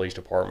surrounding police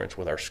departments,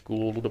 with our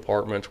school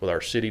departments, with our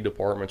city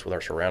departments, with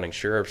our surrounding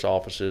sheriff's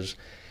offices.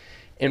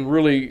 And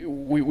really,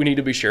 we need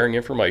to be sharing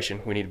information.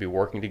 We need to be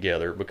working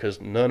together,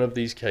 because none of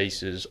these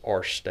cases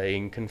are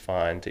staying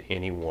confined to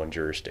any one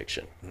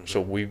jurisdiction. So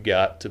we've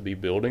got to be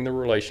building the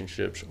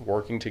relationships,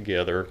 working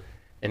together,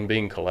 and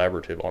being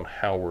collaborative on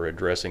how we're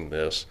addressing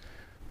this.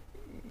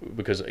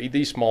 Because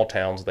these small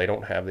towns, they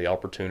don't have the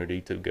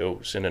opportunity to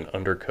go send an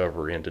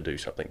undercover in to do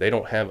something. They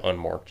don't have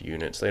unmarked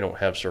units. They don't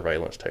have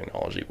surveillance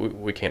technology.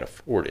 We can't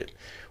afford it,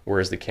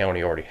 whereas the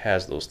county already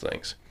has those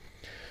things.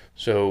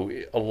 So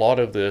a lot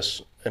of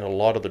this and a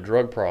lot of the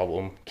drug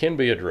problem can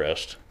be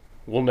addressed.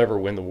 We'll never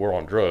win the war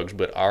on drugs,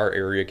 but our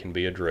area can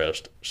be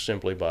addressed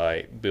simply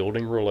by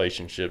building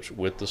relationships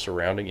with the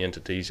surrounding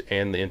entities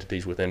and the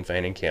entities within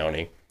Fannin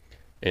County,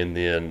 and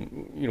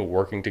then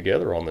working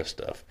together on this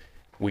stuff.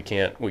 We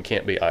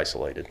can't be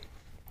isolated.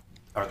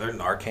 Are there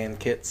Narcan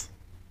kits?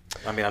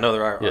 I mean, I know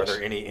there are. Yes. Are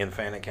there any in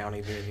Fannin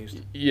County being used?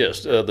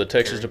 Yes, the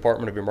Texas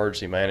Department of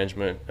Emergency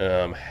Management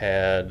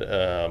had,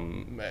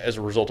 as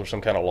a result of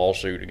some kind of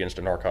lawsuit against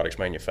a narcotics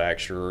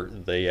manufacturer,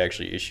 they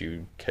actually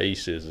issued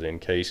cases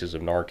and cases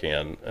of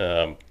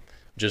Narcan.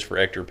 Just for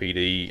Ector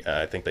PD,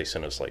 I think they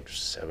sent us like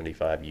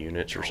 75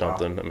 units or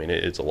something. Wow. I mean,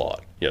 it's a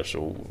lot. Yeah,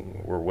 so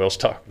we're well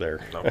stocked there.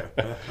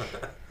 Okay.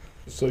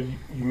 So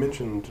you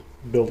mentioned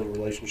building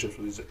relationships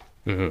with these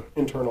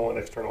internal and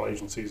external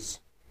agencies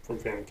from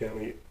Fannin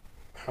County.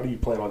 How do you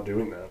plan on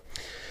doing that?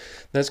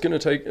 It's going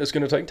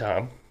to take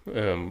time.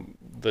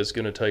 That's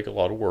going to take a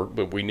lot of work,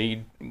 but we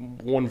need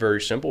one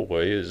very simple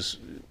way is,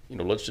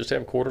 let's just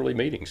have quarterly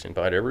meetings.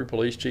 Invite every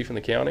police chief in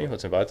the county.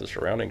 Let's invite the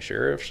surrounding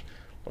sheriffs.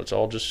 Let's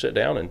all just sit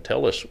down and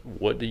tell us,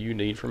 what do you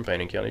need from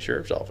Fannin County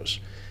Sheriff's Office?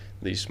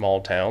 These small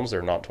towns,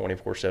 they're not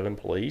 24/7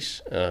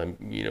 police.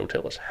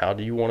 Tell us, how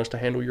do you want us to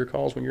handle your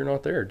calls when you're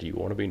not there? Do you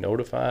want to be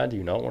notified? Do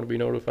you not want to be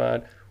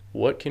notified?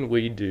 What can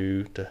we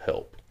do to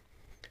help?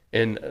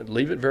 And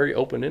leave it very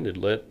open-ended.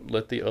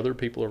 Let the other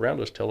people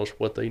around us tell us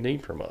what they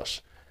need from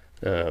us.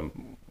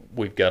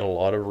 We've got a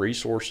lot of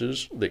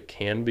resources that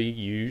can be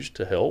used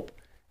to help,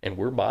 and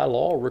we're by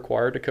law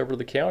required to cover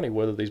the county,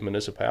 whether these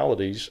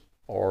municipalities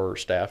are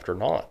staffed or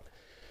not.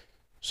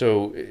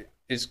 So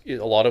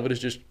a lot of it is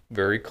just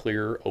very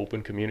clear,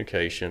 open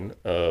communication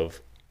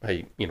of,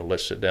 hey,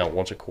 let's sit down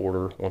once a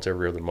quarter, once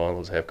every other month,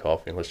 let's have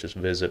coffee, and let's just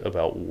visit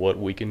about what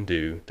we can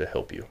do to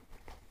help you.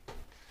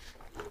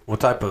 What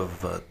type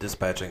of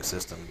dispatching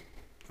system,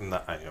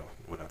 I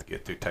wouldn't have to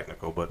get too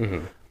technical, but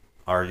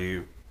are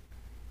you,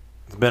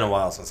 it's been a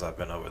while since I've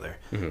been over there,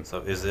 so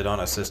is it on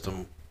a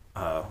system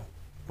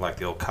like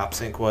the old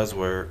CopSync was,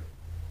 where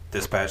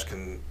dispatch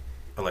can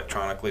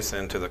electronically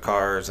send to the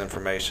cars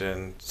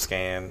information,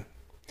 scan,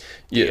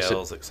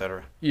 DLs,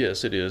 etc.?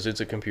 Yes, it is.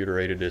 It's a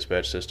computer-aided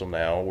dispatch system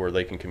now where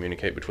they can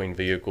communicate between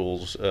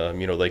vehicles.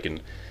 They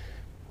can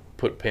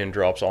put pin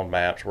drops on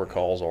maps where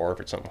calls are if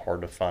it's something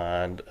hard to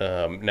find.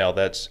 Now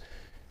that's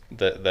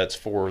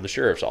for the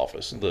sheriff's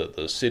office.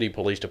 The city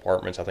police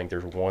departments, I think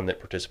there's one that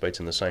participates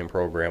in the same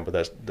program,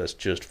 but that's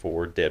just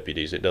for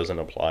deputies. It doesn't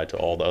apply to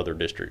all the other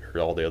district or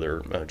all the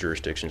other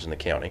jurisdictions in the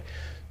county.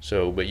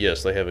 So, but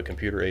yes, they have a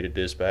computer-aided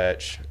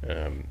dispatch,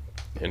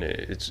 and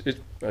it's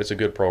a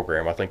good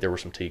program. I think there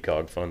was some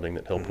TCOG funding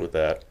that helped with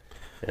that,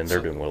 and they're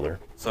doing well there.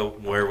 So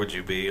where would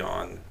you be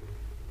on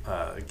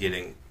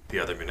getting the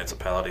other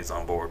municipalities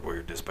on board where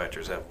your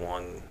dispatchers have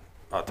one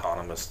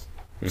autonomous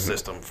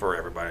system for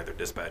everybody they're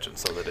dispatching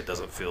so that it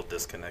doesn't feel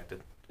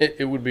disconnected?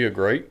 It would be a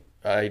great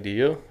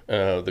idea.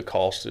 The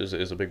cost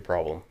is a big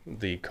problem.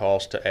 The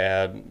cost to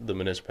add the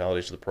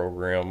municipalities to the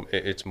program,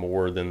 it's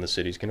more than the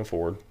cities can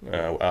afford.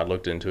 I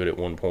looked into it at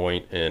one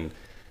point, and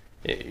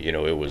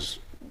it was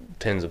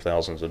tens of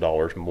thousands of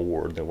dollars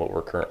more than what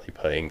we're currently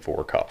paying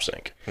for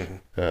CopSync.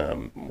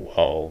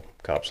 While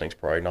CopSync's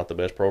probably not the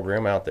best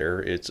program out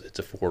there, it's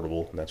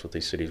affordable, and that's what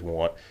these cities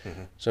want.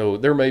 So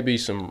there may be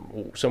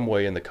some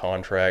way in the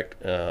contract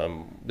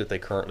that they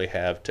currently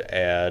have to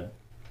add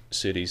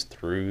cities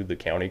through the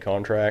county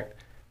contract.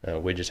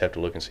 We just have to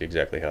look and see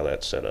exactly how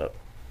that's set up.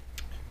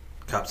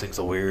 CopSync's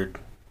a weird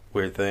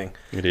thing.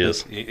 It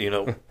is.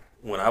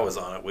 When I was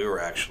on it, we were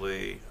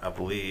actually, I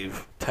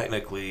believe,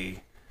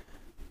 technically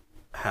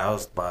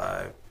housed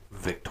by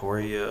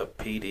Victoria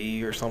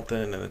PD or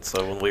something, and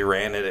so when we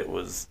ran it, it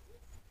was,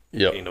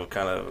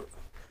 kind of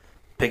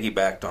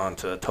piggybacked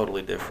onto a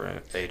totally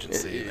different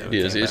agency. It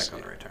is. Back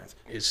on the returns.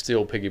 It's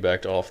still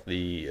piggybacked off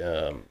the,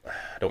 I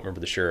don't remember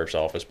the sheriff's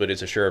office, but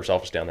it's a sheriff's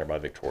office down there by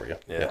Victoria.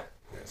 Yeah.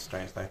 It's a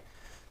strange thing.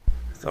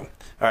 So, all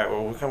right,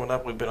 well, we're coming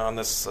up. We've been on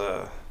this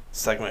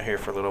segment here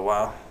for a little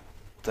while.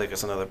 We'll take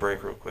us another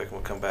break real quick, and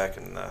we'll come back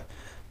and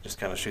just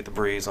kind of shoot the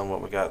breeze on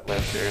what we got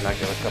left here. And I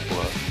got a couple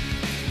of,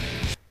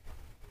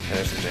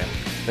 there's some jam.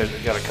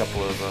 We got a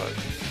couple of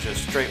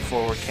just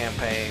straightforward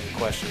campaign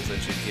questions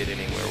that you get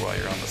anywhere while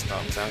you're on the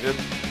stump. Sound good?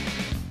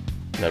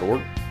 That'll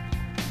work.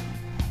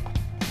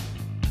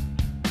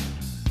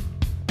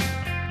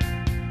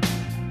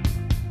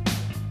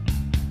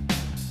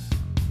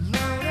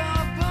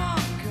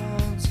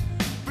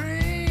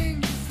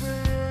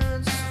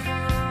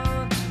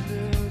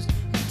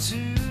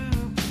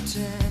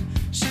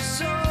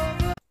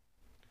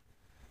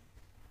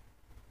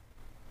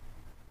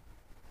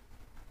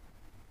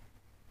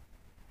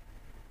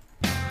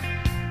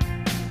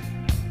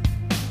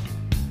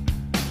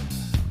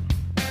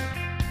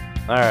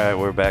 All right,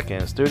 we're back in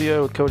the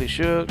studio with Cody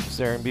Shook,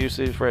 Darren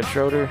Busey, Fred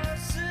Schroeder,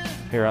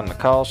 here on the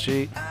call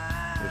sheet.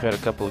 We've had a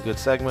couple of good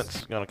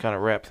segments. Going to kind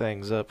of wrap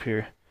things up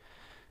here.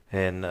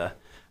 And I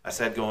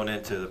said going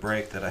into the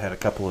break that I had a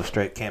couple of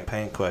straight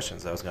campaign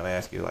questions I was going to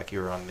ask you, like you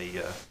were on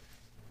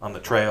the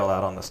trail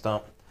out on the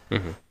stump.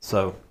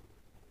 So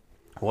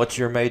what's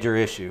your major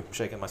issue? I'm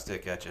shaking my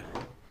stick at you.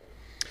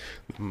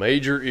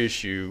 Major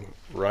issue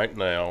right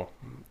now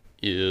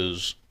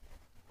is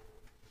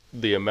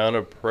the amount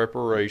of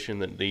preparation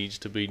that needs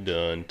to be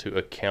done to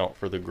account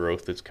for the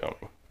growth that's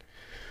coming.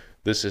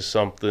 This is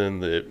something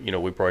that,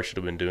 we probably should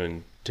have been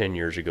doing 10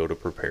 years ago to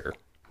prepare.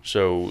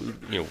 So,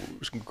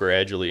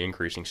 gradually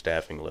increasing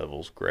staffing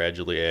levels,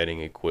 gradually adding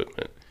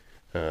equipment,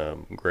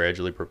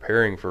 gradually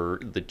preparing for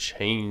the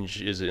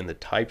changes in the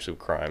types of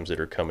crimes that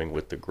are coming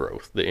with the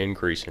growth, the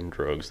increase in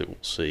drugs that we'll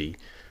see,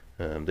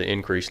 the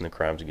increase in the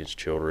crimes against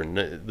children,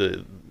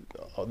 the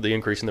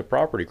increase in the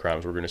property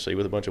crimes we're going to see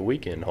with a bunch of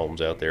weekend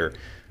homes out there.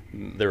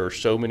 There are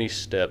so many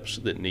steps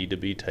that need to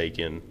be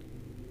taken.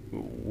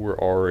 We're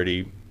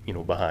already,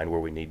 behind where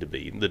we need to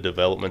be. The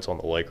developments on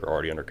the lake are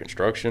already under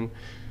construction.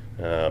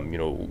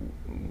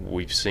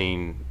 We've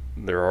seen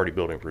they're already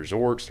building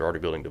resorts. They're already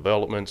building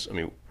developments.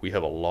 We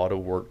have a lot of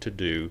work to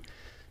do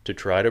to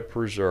try to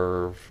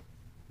preserve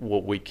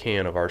what we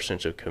can of our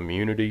sense of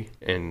community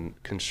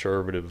and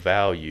conservative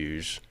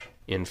values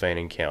in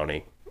Fannin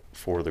County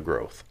for the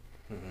growth.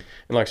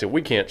 And like I said,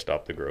 we can't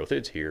stop the growth.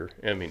 It's here.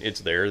 It's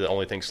there. The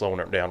only thing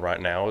slowing it down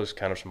right now is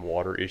kind of some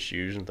water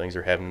issues and things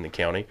they're having in the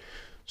county.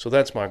 So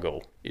that's my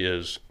goal,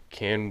 is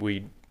can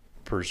we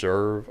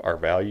preserve our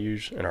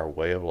values and our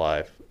way of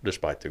life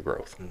despite the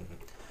growth?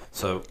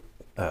 So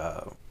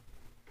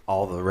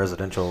all the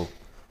residential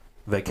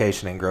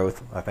vacationing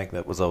growth, I think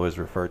that was always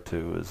referred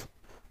to as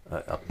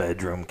a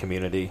bedroom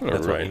community.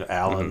 That's right. What,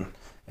 Allen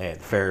and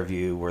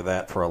Fairview were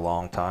that for a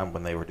long time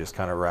when they were just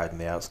kind of riding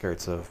the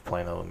outskirts of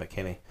Plano and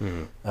McKinney.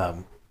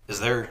 Is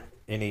there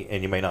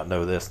and you may not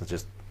know this, it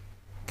just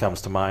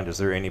comes to mind, is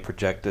there any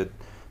projected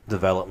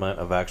development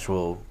of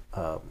actual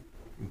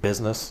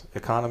business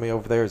economy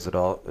over there? Is it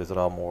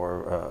all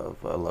more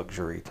of a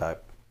luxury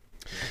type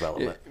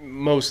development?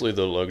 Mostly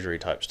the luxury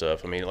type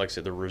stuff. I mean, like I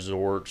said, the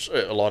resorts,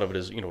 a lot of it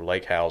is,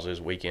 lake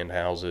houses, weekend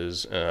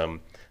houses.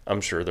 I'm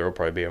sure there will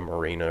probably be a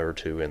marina or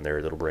two in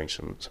there that'll bring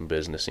some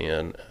business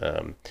in.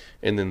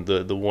 And then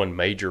the one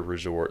major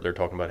resort, they're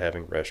talking about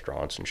having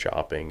restaurants and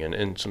shopping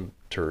and some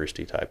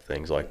touristy type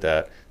things like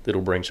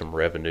that'll bring some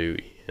revenue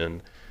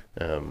in.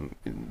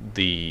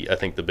 I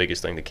think the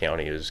biggest thing the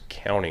county is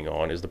counting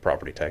on is the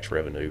property tax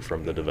revenue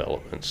from the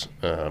developments.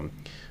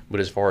 But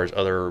as far as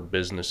other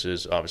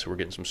businesses, obviously we're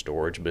getting some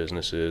storage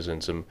businesses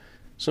and some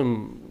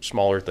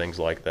smaller things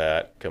like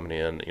that coming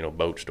in,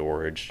 boat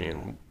storage,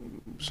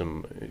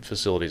 some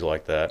facilities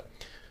like that.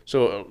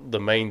 So the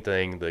main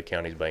thing the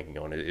county's banking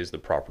on is the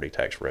property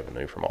tax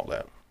revenue from all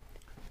that.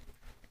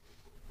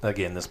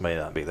 Again, this may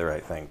not be the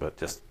right thing, but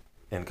just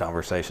in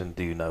conversation,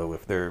 do you know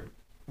if they're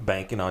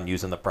banking on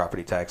using the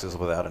property taxes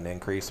without an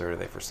increase, or do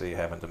they foresee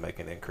having to make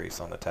an increase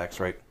on the tax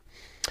rate?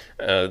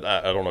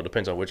 I don't know.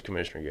 Depends on which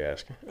commissioner you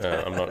ask.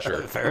 I'm not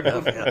sure. Fair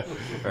enough. Yeah.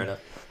 Fair enough.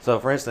 So,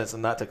 for instance,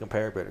 and not to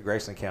compare, but at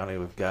Grayson County,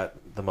 we've got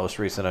the most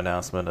recent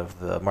announcement of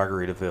the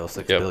Margaritaville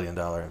 $6 billion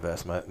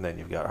investment, and then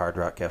you've got Hard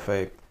Rock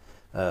Cafe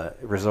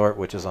Resort,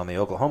 which is on the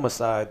Oklahoma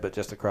side, but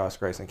just across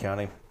Grayson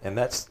County, and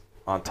that's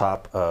on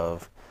top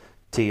of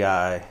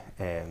TI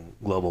and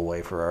Global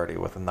Wafer already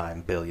with a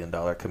 $9 billion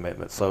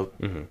commitment. So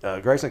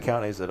Grayson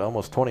County is at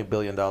almost $20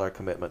 billion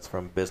commitments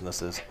from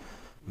businesses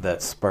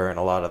that's spurring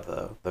a lot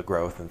of the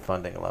growth and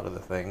funding a lot of the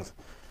things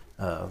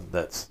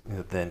that's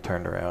then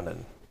turned around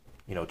and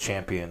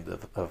championed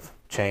of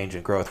change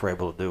and growth we're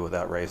able to do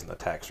without raising the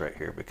tax rate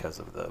here because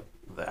of the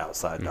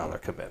outside dollar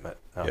commitment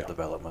of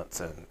developments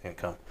and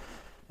income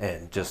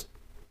and just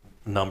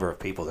number of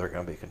people that are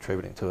going to be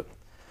contributing to it.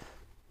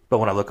 But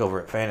when I look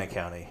over at Fannin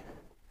County,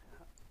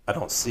 I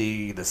don't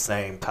see the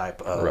same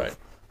type of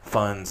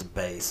funds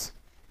base.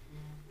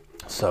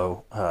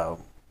 So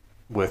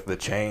with the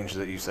change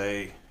that you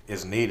say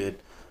is needed,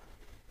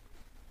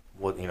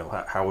 what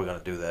how are we going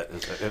to do that?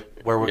 Is it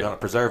where we're going to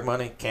preserve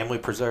money? Can we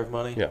preserve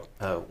money? Yeah.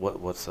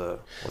 What's the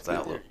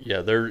outlook?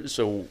 Yeah.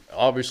 So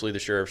obviously the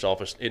sheriff's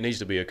office, it needs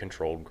to be a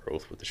controlled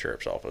growth with the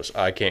sheriff's office.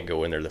 I can't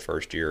go in there the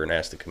first year and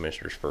ask the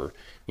commissioners for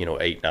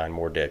 8, 9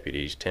 more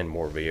deputies, 10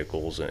 more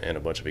vehicles, and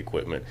a bunch of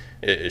equipment.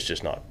 It's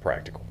just not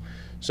practical.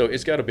 So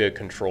it's got to be a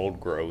controlled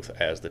growth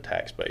as the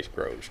tax base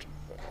grows.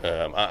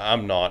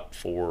 I'm not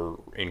for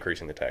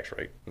increasing the tax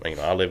rate.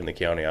 I live in the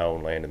county. I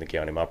own land in the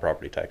county. My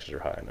property taxes are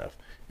high enough,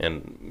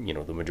 and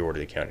the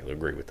majority of the county will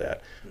agree with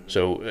that.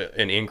 So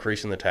an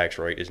increase in the tax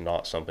rate is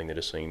not something that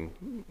is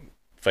seen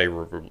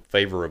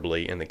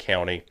favorably in the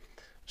county.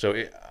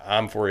 So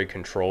I'm for a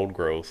controlled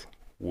growth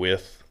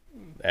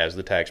as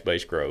the tax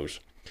base grows,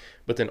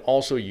 but then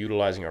also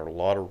utilizing a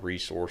lot of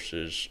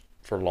resources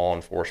for law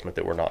enforcement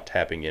that we're not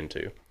tapping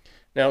into.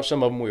 Now,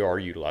 some of them we are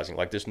utilizing,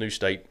 like this new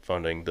state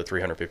funding, the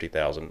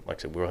 $350,000. Like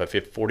I said, we'll have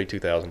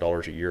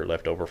 $42,000 a year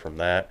left over from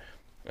that.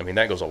 I mean,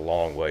 that goes a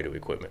long way to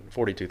equipment.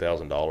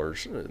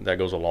 $42,000, that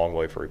goes a long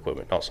way for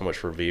equipment. Not so much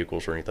for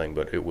vehicles or anything,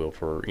 but it will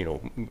for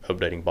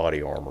updating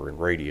body armor and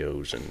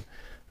radios and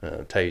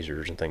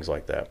tasers and things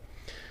like that.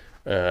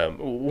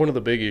 One of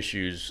the big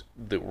issues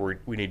that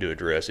we need to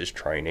address is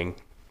training,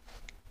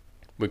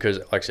 because,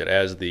 like I said,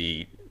 as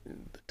the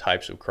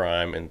types of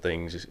crime and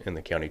things in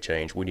the county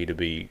change, we need to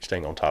be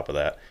staying on top of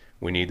that.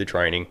 We need the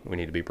training. We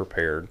need to be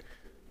prepared.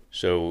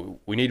 So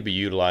we need to be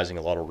utilizing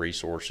a lot of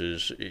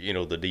resources. The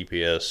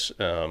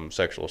DPS,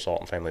 Sexual Assault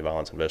and Family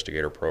Violence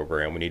Investigator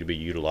Program. We need to be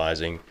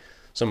utilizing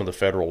some of the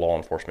federal law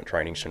enforcement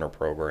training center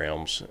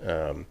programs.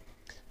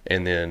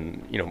 And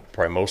then,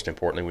 probably most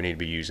importantly, we need to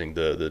be using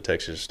the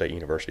Texas State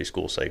University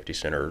School Safety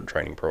Center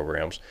training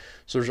programs.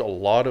 So there's a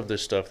lot of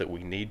this stuff that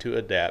we need to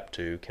adapt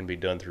to, can be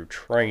done through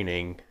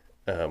training,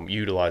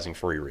 utilizing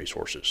free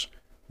resources.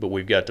 But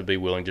we've got to be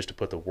willing just to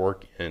put the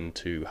work in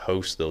to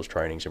host those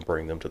trainings and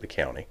bring them to the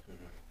county.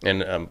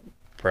 And I'm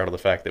proud of the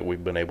fact that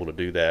we've been able to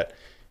do that,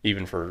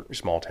 even for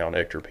small town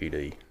Ector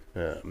PD.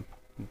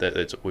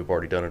 We've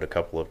already done it a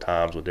couple of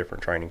times with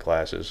different training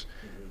classes.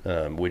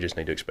 We just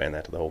need to expand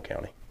that to the whole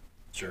county.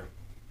 Sure.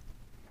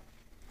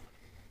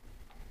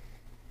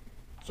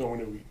 So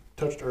when we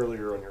touched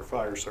earlier on your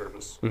fire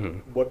service,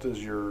 what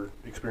does your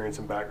experience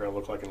and background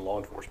look like in law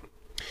enforcement?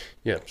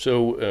 Yeah,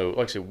 so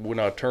like I said, when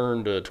I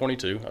turned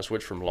 22, I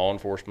switched from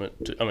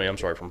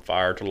from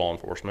fire to law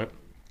enforcement.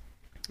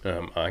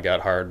 I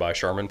got hired by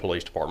Sherman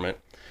Police Department.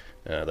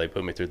 They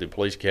put me through the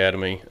police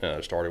academy,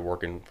 started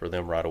working for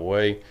them right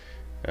away.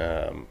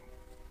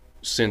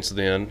 Since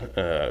then,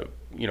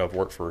 I've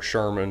worked for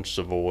Sherman,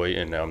 Savoy,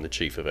 and now I'm the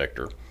chief of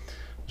Ector.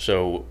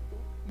 So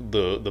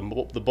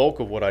the bulk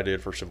of what I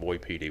did for Savoy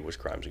PD was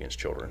crimes against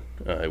children.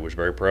 It was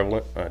very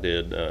prevalent. I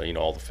did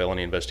all the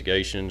felony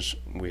investigations.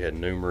 We had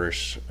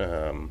numerous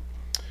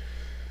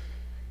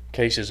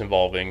cases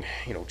involving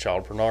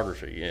child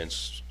pornography and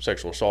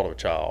sexual assault of a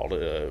child.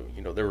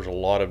 There was a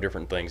lot of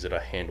different things that I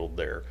handled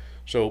there.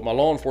 So my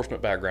law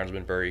enforcement background has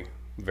been very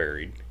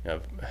varied.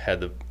 I've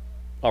had the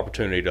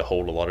opportunity to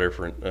hold a lot of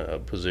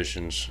different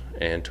positions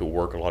and to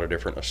work a lot of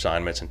different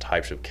assignments and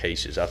types of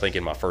cases. I think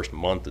in my first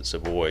month at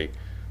Savoy,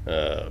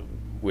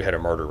 we had a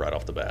murder right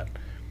off the bat.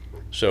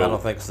 So I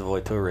don't think Savoy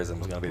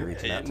Tourism is going to be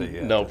reaching out to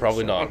you. No,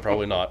 probably not.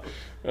 Probably not.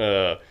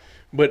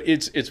 But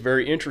it's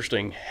very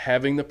interesting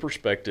having the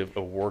perspective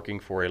of working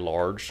for a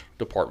large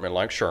department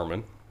like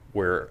Sherman,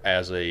 where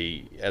as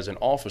an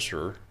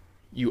officer,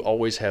 you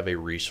always have a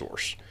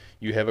resource.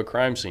 You have a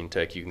crime scene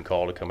tech you can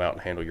call to come out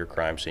and handle your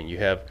crime scene. You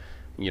have,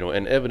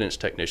 an evidence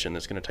technician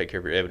that's going to take care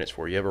of your evidence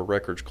for you. You have a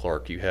records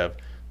clerk. You have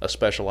a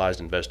specialized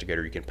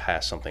investigator you can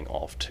pass something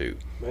off to.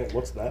 Man,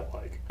 what's that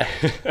like?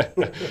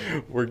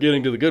 We're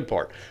getting to the good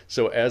part.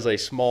 So as a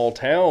small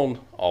town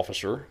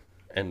officer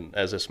and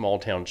as a small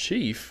town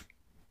chief,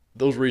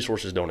 those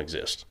resources don't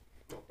exist.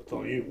 That's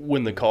all you.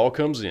 When the call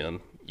comes in,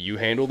 you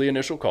handle the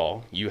initial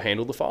call, you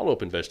handle the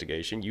follow-up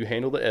investigation, you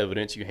handle the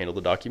evidence, you handle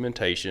the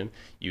documentation,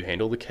 you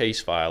handle the case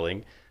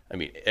filing. I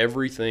mean,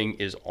 everything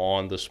is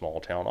on the small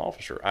town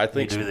officer. I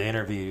think you do the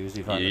interviews,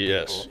 you find the people.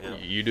 Yes,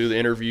 you do the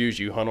interviews,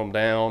 you hunt them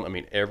down. I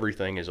mean,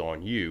 everything is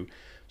on you.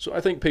 So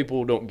I think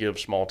people don't give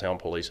small town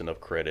police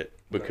enough credit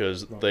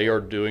because they are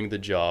doing the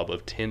job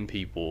of 10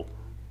 people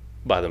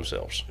by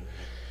themselves.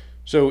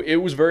 So it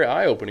was very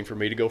eye-opening for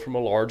me to go from a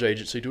large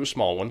agency to a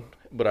small one,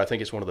 but I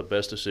think it's one of the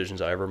best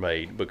decisions I ever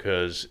made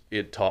because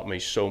it taught me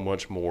so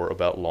much more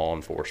about law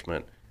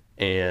enforcement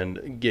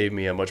and gave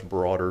me a much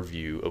broader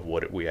view of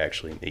what we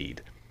actually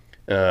need.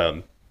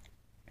 But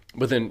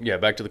then,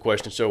 back to the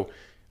question. So,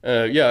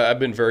 I've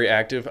been very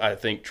active. I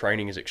think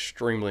training is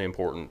extremely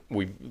important.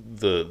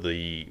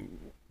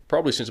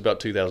 Probably since about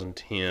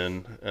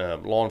 2010,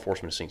 law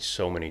enforcement has seen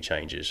so many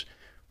changes.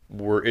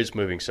 It's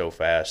moving so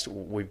fast.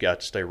 We've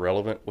got to stay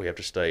relevant. We have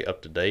to stay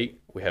up to date.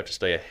 We have to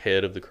stay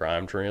ahead of the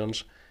crime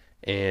trends.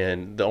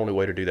 And the only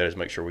way to do that is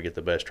make sure we get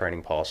the best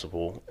training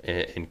possible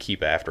and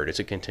keep after it. It's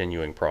a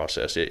continuing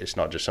process. It's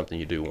not just something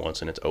you do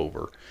once and it's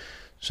over.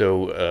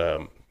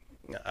 So,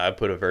 I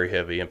put a very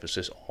heavy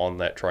emphasis on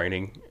that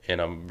training, and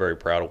I'm very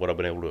proud of what I've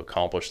been able to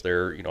accomplish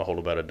there. I hold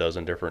about a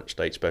dozen different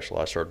state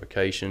specialized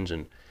certifications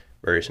and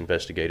various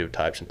investigative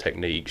types and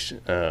techniques.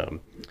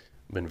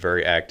 Been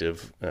very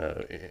active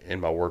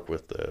in my work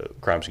with the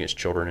crimes against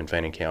children in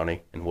Fannin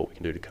County and what we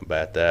can do to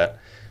combat that.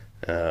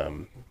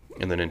 And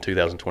then in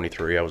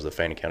 2023, I was the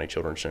Fannin County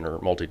Children's Center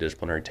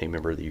Multidisciplinary Team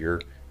Member of the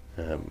Year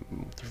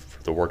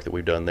for the work that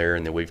we've done there.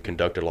 And then we've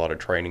conducted a lot of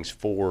trainings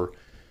for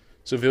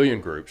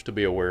civilian groups to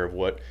be aware of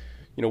what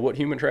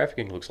human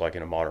trafficking looks like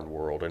in a modern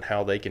world and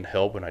how they can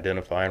help and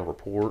identify and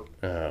report.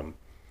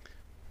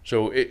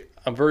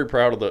 I'm very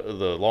proud of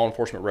the law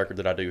enforcement record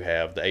that I do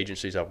have. The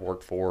agencies I've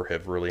worked for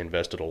have really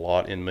invested a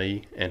lot in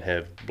me and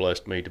have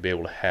blessed me to be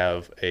able to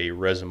have a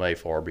resume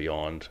far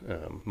beyond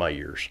my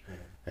years.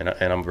 And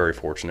I'm very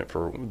fortunate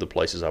for the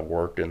places I've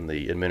worked and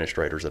the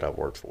administrators that I've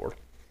worked for.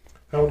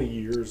 How many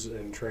years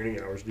and training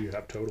hours do you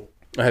have total?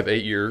 I have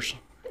 8 years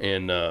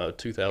and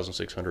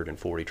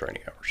 2,640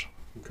 training hours.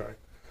 Okay.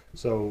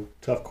 So,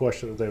 tough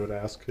question that they would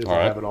ask if All I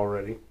right. haven't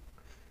already.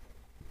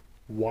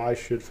 Why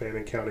should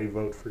Fannin County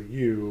vote for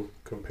you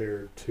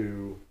compared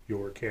to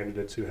your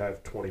candidates who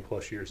have 20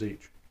 plus years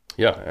each?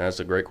 Yeah,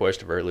 that's a great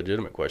question, very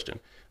legitimate question.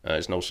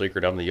 It's no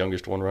secret I'm the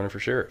youngest one running for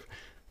sheriff.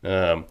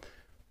 But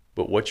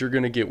what you're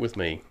going to get with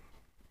me,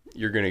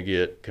 you're going to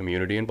get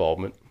community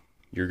involvement,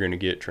 you're going to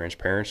get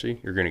transparency,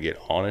 you're going to get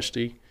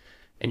honesty,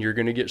 and you're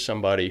going to get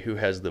somebody who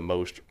has the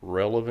most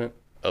relevant,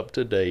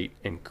 up-to-date,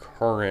 and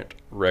current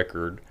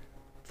record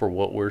for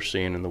what we're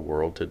seeing in the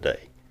world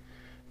today.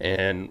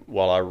 And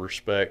while I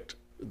respect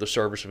the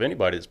service of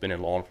anybody that's been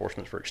in law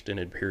enforcement for an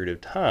extended period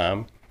of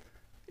time,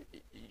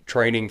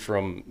 training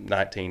from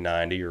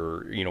 1990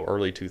 or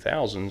early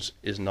 2000s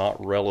is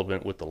not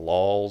relevant with the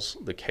laws,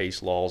 the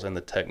case laws, and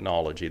the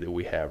technology that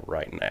we have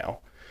right now.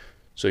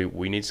 So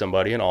we need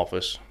somebody in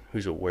office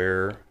who's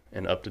aware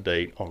and up to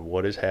date on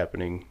what is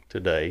happening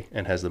today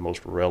and has the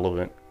most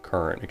relevant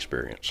current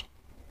experience.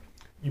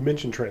 You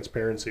mentioned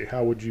transparency.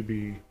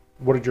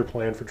 What is your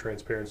plan for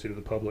transparency to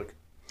the public?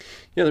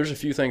 Yeah, there's a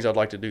few things I'd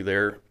like to do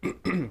there.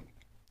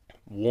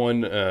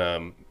 One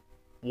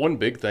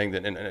big thing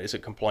and it's a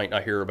complaint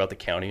I hear about the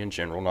county in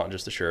general, not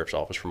just the sheriff's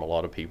office, from a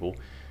lot of people,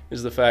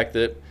 is the fact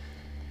that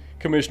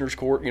commissioner's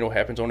court,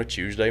 happens on a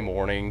Tuesday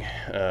morning.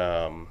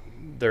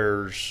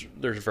 There's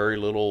very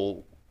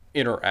little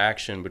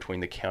interaction between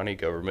the county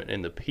government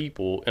and the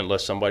people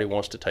unless somebody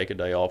wants to take a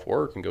day off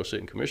work and go sit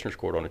in commissioner's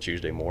court on a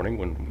Tuesday morning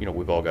when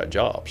we've all got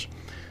jobs.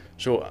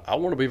 So I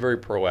want to be very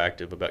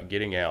proactive about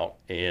getting out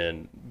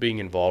and being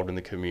involved in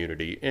the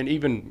community and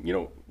even,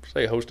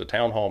 say host a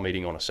town hall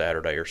meeting on a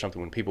Saturday or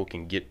something when people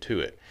can get to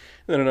it.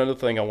 And then another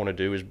thing I want to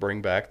do is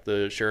bring back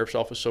the sheriff's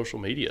office social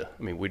media.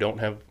 I mean, we don't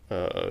have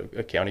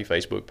a county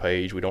Facebook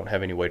page. We don't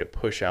have any way to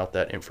push out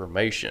that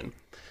information.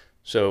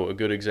 So a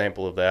good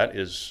example of that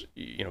is,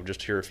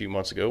 just here a few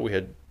months ago, we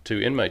had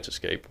 2 inmates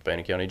escape from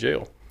Fannin County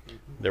Jail.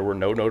 There were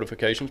no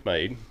notifications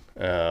made.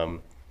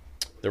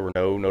 There were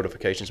no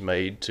notifications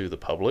made to the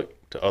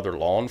public, to other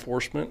law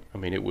enforcement. I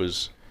mean, it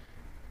was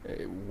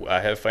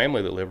I have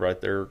family that live right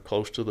there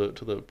close to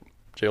the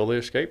jail they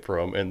escaped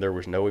from, and there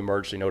was no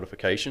emergency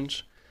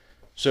notifications.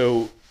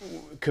 So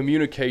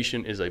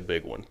communication is a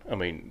big one. I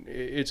mean,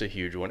 it's a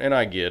huge one, and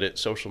I get it.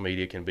 Social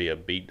media can be a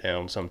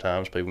beatdown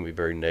sometimes. People can be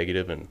very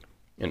negative and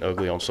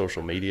ugly on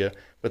social media,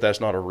 but that's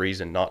not a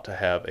reason not to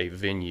have a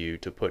venue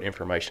to put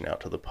information out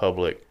to the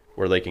public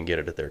where they can get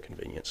it at their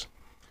convenience.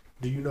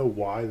 Do you know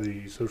why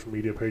the social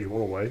media page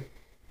went away?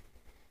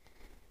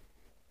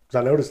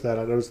 Because I noticed that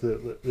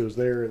it was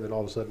there, and then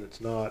all of a sudden it's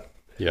not.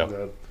 Yeah. And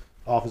the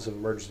Office of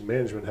Emergency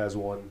Management has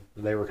one,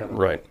 and they were kind of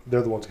right.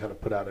 They're the ones that kind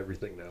of put out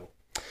everything now.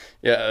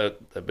 Yeah,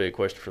 a big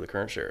question for the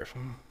current sheriff.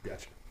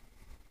 Gotcha.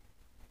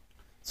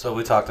 So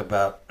we talked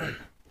about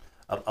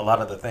a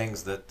lot of the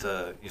things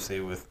that you see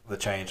with the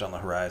change on the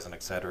horizon,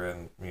 et cetera,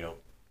 and, you know,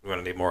 we're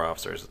going to need more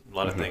officers. A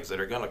lot of things that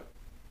are going to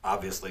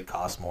obviously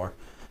cost more,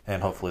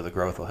 and hopefully the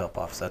growth will help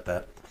offset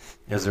that.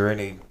 Is there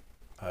any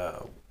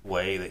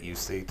way that you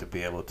see to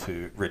be able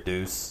to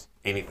reduce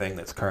anything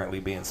that's currently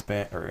being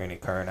spent or any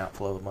current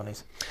outflow of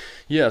monies?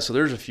 Yeah, so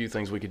there's a few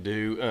things we could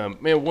do.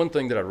 One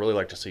thing that I'd really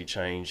like to see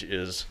change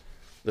is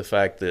the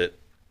fact that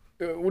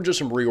just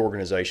some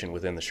reorganization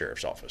within the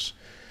sheriff's office.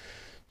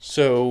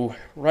 So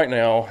right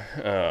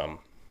now,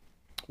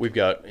 we've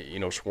got,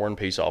 sworn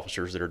peace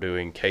officers that are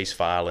doing case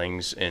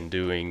filings and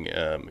doing,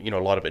 a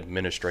lot of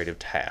administrative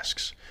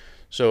tasks.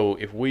 So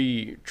if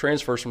we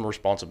transfer some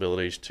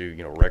responsibilities to,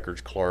 records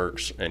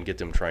clerks and get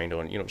them trained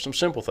on, some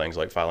simple things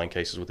like filing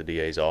cases with the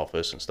DA's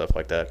office and stuff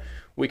like that,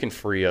 we can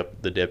free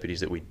up the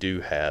deputies that we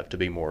do have to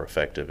be more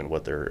effective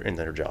in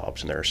their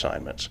jobs and their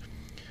assignments.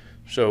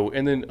 So,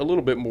 and then a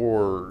little bit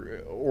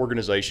more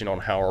organization on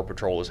how our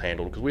patrol is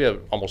handled, because we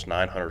have almost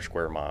 900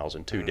 square miles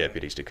and 2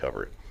 deputies to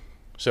cover it.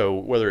 So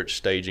whether it's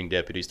staging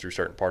deputies through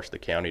certain parts of the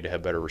county to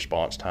have better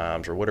response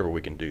times or whatever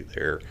we can do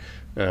there.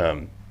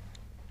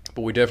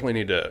 But we definitely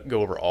need to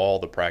go over all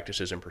the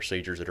practices and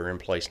procedures that are in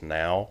place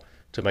now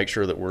to make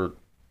sure that we're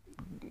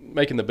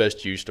making the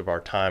best use of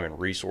our time and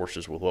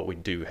resources with what we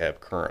do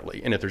have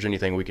currently. And if there's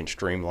anything we can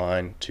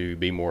streamline to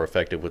be more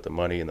effective with the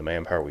money and the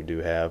manpower we do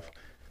have,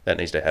 that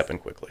needs to happen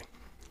quickly.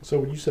 So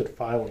when you said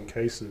filing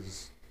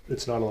cases,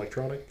 it's not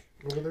electronic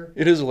over there?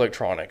 It is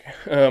electronic.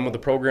 The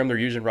program they're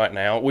using right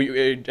now,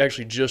 it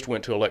actually just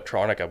went to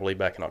electronic, I believe,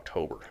 back in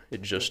October.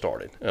 It just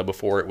started.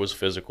 Before it was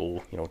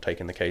physical,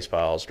 taking the case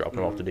files, dropping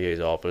them off to the DA's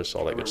office,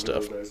 all that good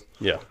stuff.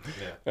 Yeah.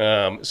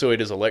 So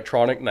it is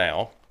electronic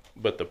now,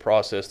 but the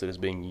process that is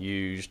being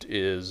used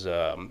is,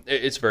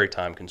 it's very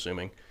time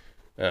consuming.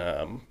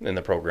 And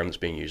the program that's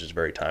being used is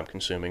very time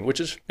consuming, which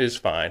is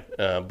fine.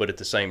 But at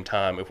the same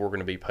time, if we're going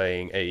to be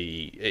paying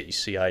a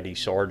CID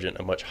sergeant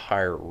a much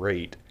higher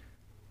rate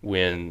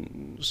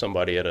when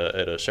somebody at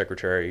a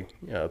secretary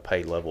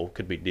pay level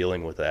could be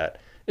dealing with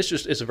that,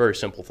 it's a very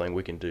simple thing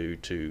we can do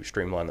to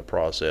streamline the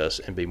process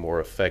and be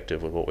more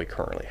effective with what we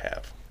currently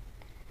have.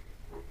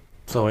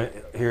 So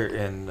here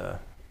in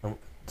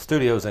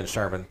studios in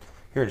Sherman,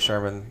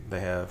 they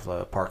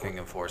have parking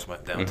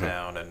enforcement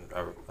downtown and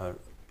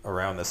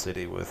around the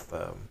city with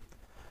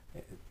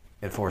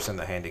enforcing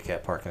the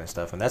handicap parking and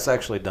stuff, and that's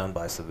actually done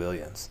by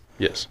civilians.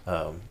 Yes.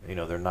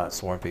 They're not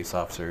sworn peace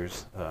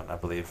officers. I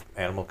believe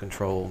animal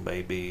control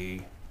may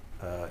be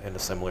in a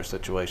similar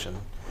situation,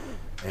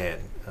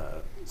 and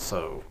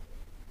so,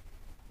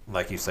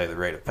 like you say, the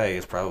rate of pay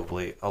is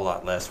probably a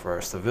lot less for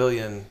a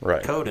civilian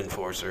code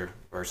enforcer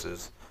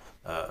versus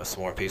a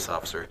sworn peace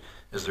officer.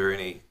 Is there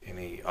any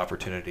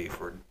opportunity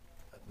for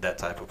that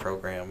type of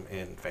program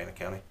in Fannin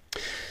County?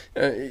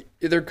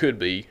 There could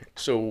be.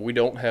 So we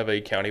don't have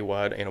a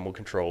countywide animal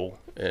control,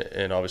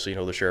 and obviously,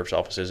 the sheriff's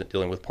office isn't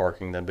dealing with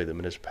parking, that'd be the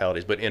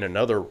municipalities. But in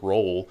another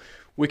role,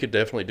 we could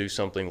definitely do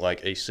something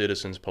like a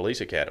citizens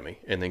police academy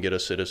and then get a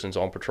citizens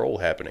on patrol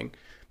happening,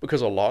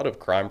 because a lot of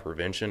crime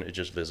prevention is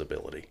just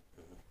visibility.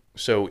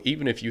 So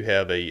even if you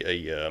have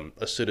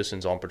a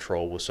citizens on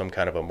patrol with some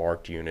kind of a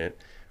marked unit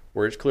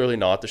where it's clearly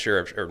not the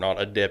sheriff or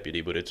not a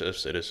deputy, but it's a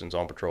citizens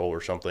on patrol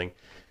or something,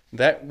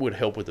 that would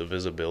help with the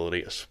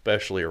visibility,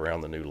 especially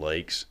around the new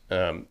lakes.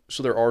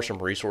 So there are some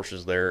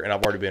resources there, and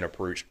I've already been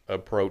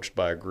approached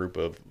by a group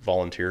of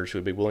volunteers who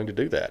would be willing to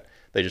do that.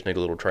 They just need a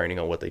little training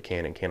on what they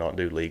can and cannot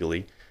do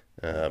legally.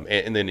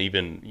 And then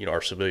even,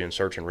 our civilian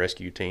search and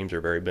rescue teams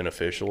are very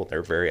beneficial.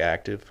 They're very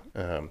active.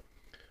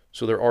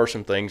 So there are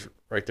some things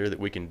right there that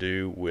we can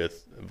do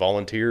with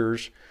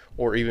volunteers,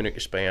 or even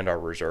expand our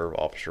reserve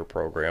officer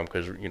program,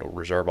 because,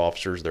 reserve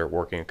officers, they're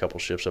working a couple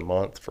shifts a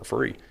month for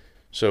free.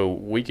 So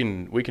we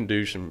can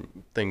do some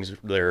things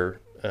there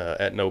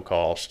at no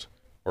cost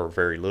or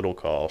very little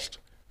cost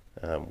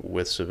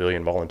with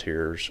civilian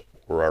volunteers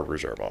or our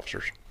reserve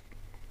officers.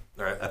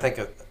 All right. I think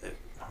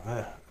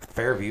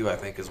Fairview,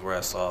 is where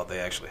I saw they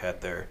actually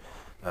had their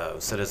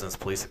Citizens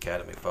Police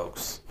Academy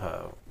folks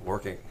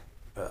working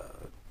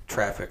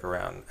traffic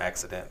around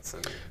accidents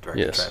and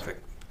directed traffic.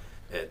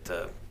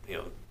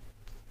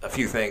 A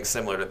few things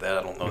similar to that.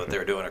 I don't know that they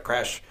were doing a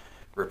crash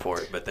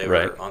report, but they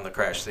were on the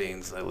crash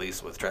scenes, at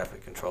least with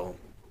traffic control,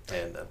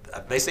 and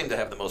they seem to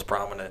have the most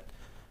prominent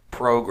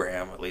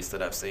program, at least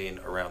that I've seen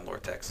around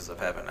North Texas, of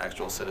having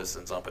actual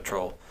citizens on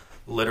patrol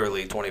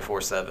literally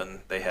 24/7.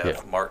 They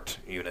have marked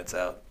units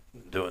out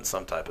doing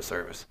some type of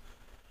service.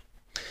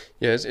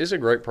 Yeah, it's a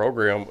great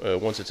program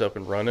once it's up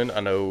and running.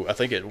 I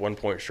think at one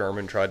point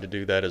Sherman tried to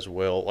do that as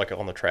well, like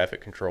on the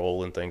traffic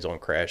control and things on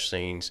crash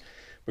scenes,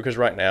 because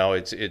right now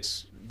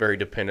it's very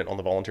dependent on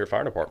the volunteer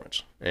fire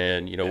departments.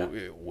 And,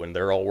 when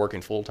they're all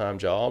working full-time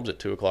jobs at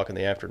 2 o'clock in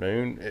the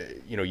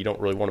afternoon, you don't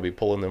really want to be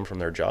pulling them from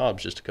their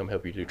jobs just to come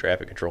help you do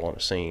traffic control on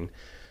a scene.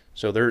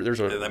 So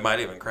they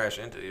might even crash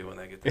into you when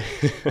they get there.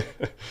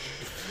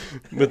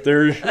 But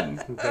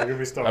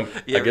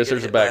I guess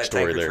there's a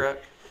backstory there.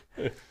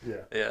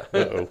 Yeah.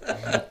 Uh-oh.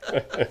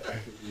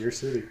 Your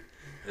city.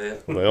 Yeah.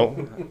 Well,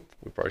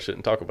 we probably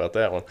shouldn't talk about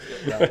that one.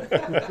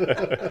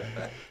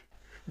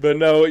 But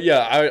no,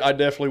 I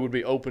definitely would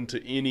be open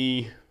to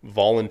any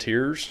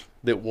volunteers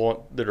that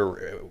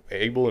are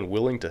able and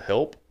willing to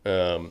help.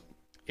 And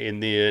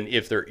then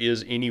if there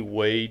is any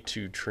way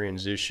to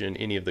transition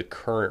any of the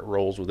current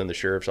roles within the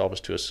sheriff's office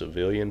to a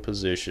civilian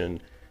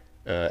position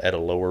at a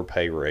lower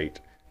pay rate.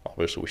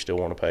 Obviously, we still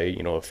want to pay,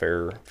 a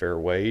fair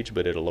wage,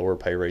 but at a lower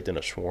pay rate than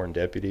a sworn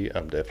deputy,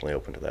 I'm definitely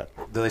open to that.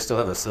 Do they still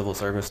have a civil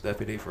service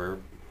deputy for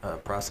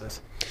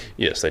process?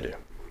 Yes, they do.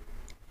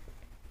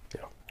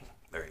 Yeah.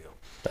 There you go.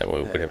 That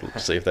way we'd have to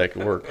see if that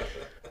could work.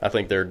 I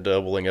think they're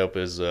doubling up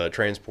as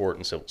transport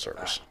and civil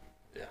service.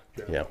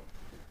 Yeah.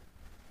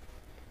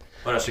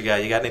 What else you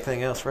got? You got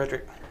anything else,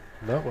 Frederick?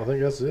 No, I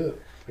think that's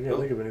it. I can't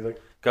think of anything.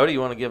 Cody,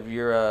 you want to give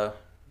your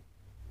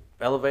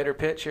elevator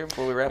pitch here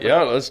before we wrap it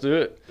up? Yeah, let's do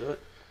it. Do it.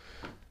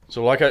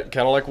 So kind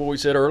of like what we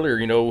said earlier,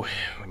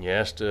 when you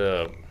asked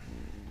for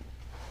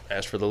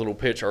the little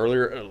pitch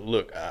earlier,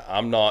 look,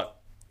 I'm not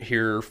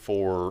here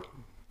for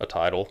a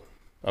title.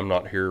 I'm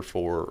not here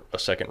for a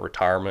second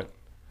retirement.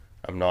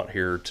 I'm not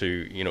here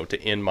to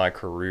end my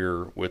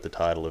career with the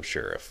title of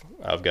sheriff.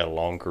 I've got a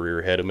long career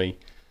ahead of me.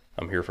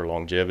 I'm here for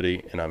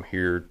longevity, and I'm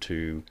here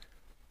to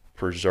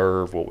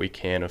preserve what we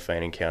can of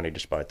Fannin County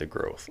despite the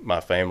growth. My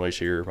family's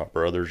here. My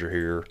brothers are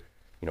here.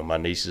 My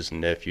nieces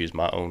and nephews,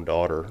 my own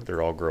daughter,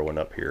 they're all growing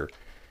up here.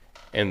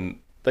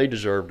 And they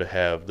deserve to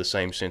have the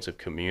same sense of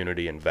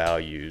community and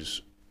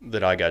values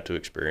that I got to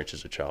experience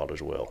as a child as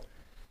well.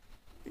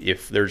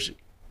 If there's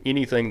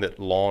anything that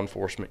law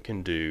enforcement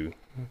can do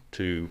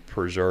to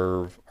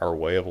preserve our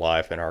way of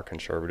life and our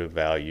conservative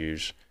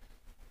values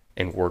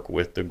and work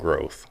with the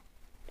growth,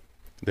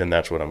 then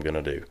that's what I'm going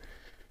to do.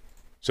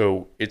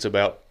 So it's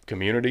about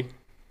community.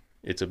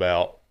 It's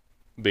about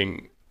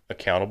being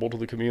accountable to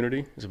the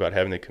community. It's about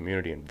having the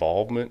community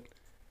involvement,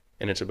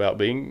 and it's about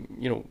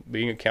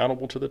being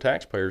accountable to the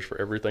taxpayers for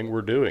everything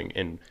we're doing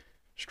and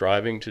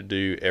striving to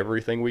do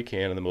everything we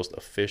can in the most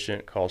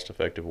efficient,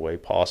 cost-effective way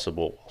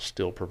possible while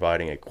still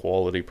providing a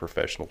quality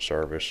professional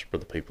service for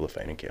the people of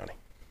Fannin County.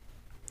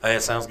 Hey,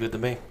 it sounds good to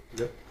me.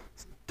 Yep.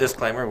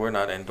 Disclaimer, we're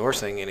not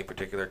endorsing any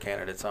particular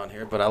candidates on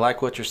here, but I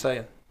like what you're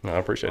saying. No, I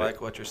appreciate it. I like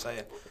what you're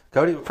saying.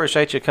 Cody,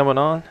 appreciate you coming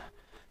on.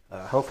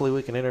 Hopefully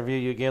we can interview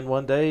you again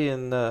one day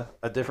in a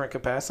different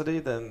capacity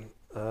than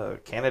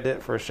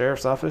candidate for a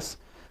sheriff's office.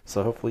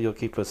 So hopefully you'll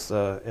keep us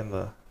in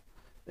the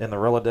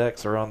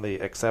Rolodex or on the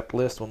accept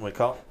list when we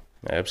call.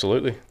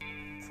 Absolutely.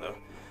 So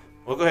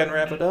we'll go ahead and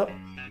wrap it up.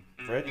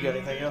 Fred, you got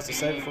anything else to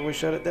say before we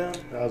shut it down?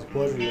 It was a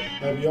pleasure to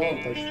have you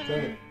on. Thanks for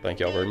coming. Thank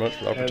y'all very much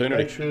for the opportunity.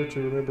 And make sure to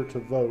remember to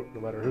vote.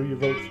 No matter who you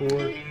vote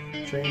for,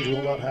 change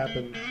will not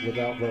happen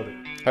without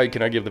voting. Hey,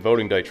 can I give the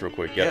voting dates real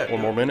quick? Got one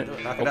more minute?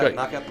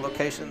 Knock out the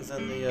locations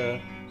and the...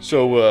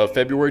 So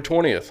February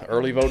 20th,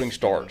 early voting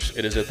starts.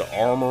 It is at the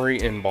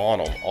Armory in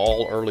Bonham.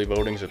 All early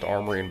voting's at the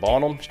Armory in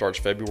Bonham. Starts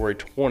February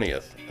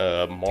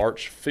 20th.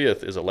 March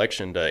 5th is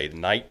Election Day.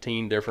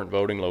 19 different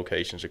voting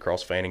locations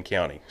across Fannin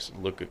County. So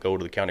go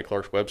to the county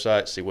clerk's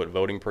website, see what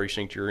voting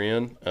precinct you're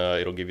in.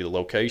 It'll give you the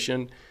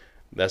location.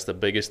 That's the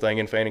biggest thing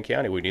in Fannin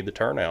County. We need the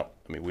turnout.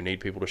 I mean, we need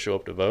people to show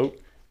up to vote.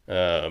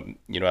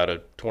 Out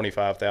of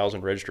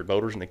 25,000 registered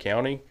voters in the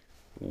county,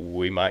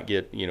 we might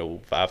get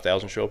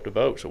 5,000 show up to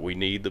vote. So we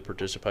need the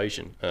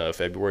participation.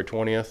 February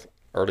 20th,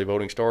 early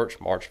voting starts.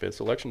 March 5th,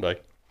 Election Day.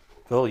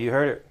 Cool, you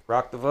heard it.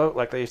 Rock the vote,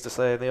 like they used to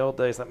say in the old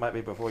days. That might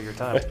be before your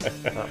time.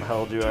 I don't know how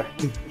old you are.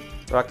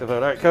 Rock the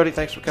vote. All right, Cody,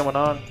 thanks for coming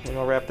on. We're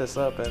gonna wrap this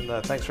up,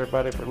 and thanks for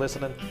everybody for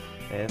listening.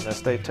 And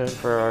stay tuned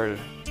for our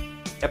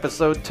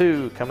episode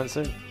 2 coming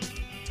soon.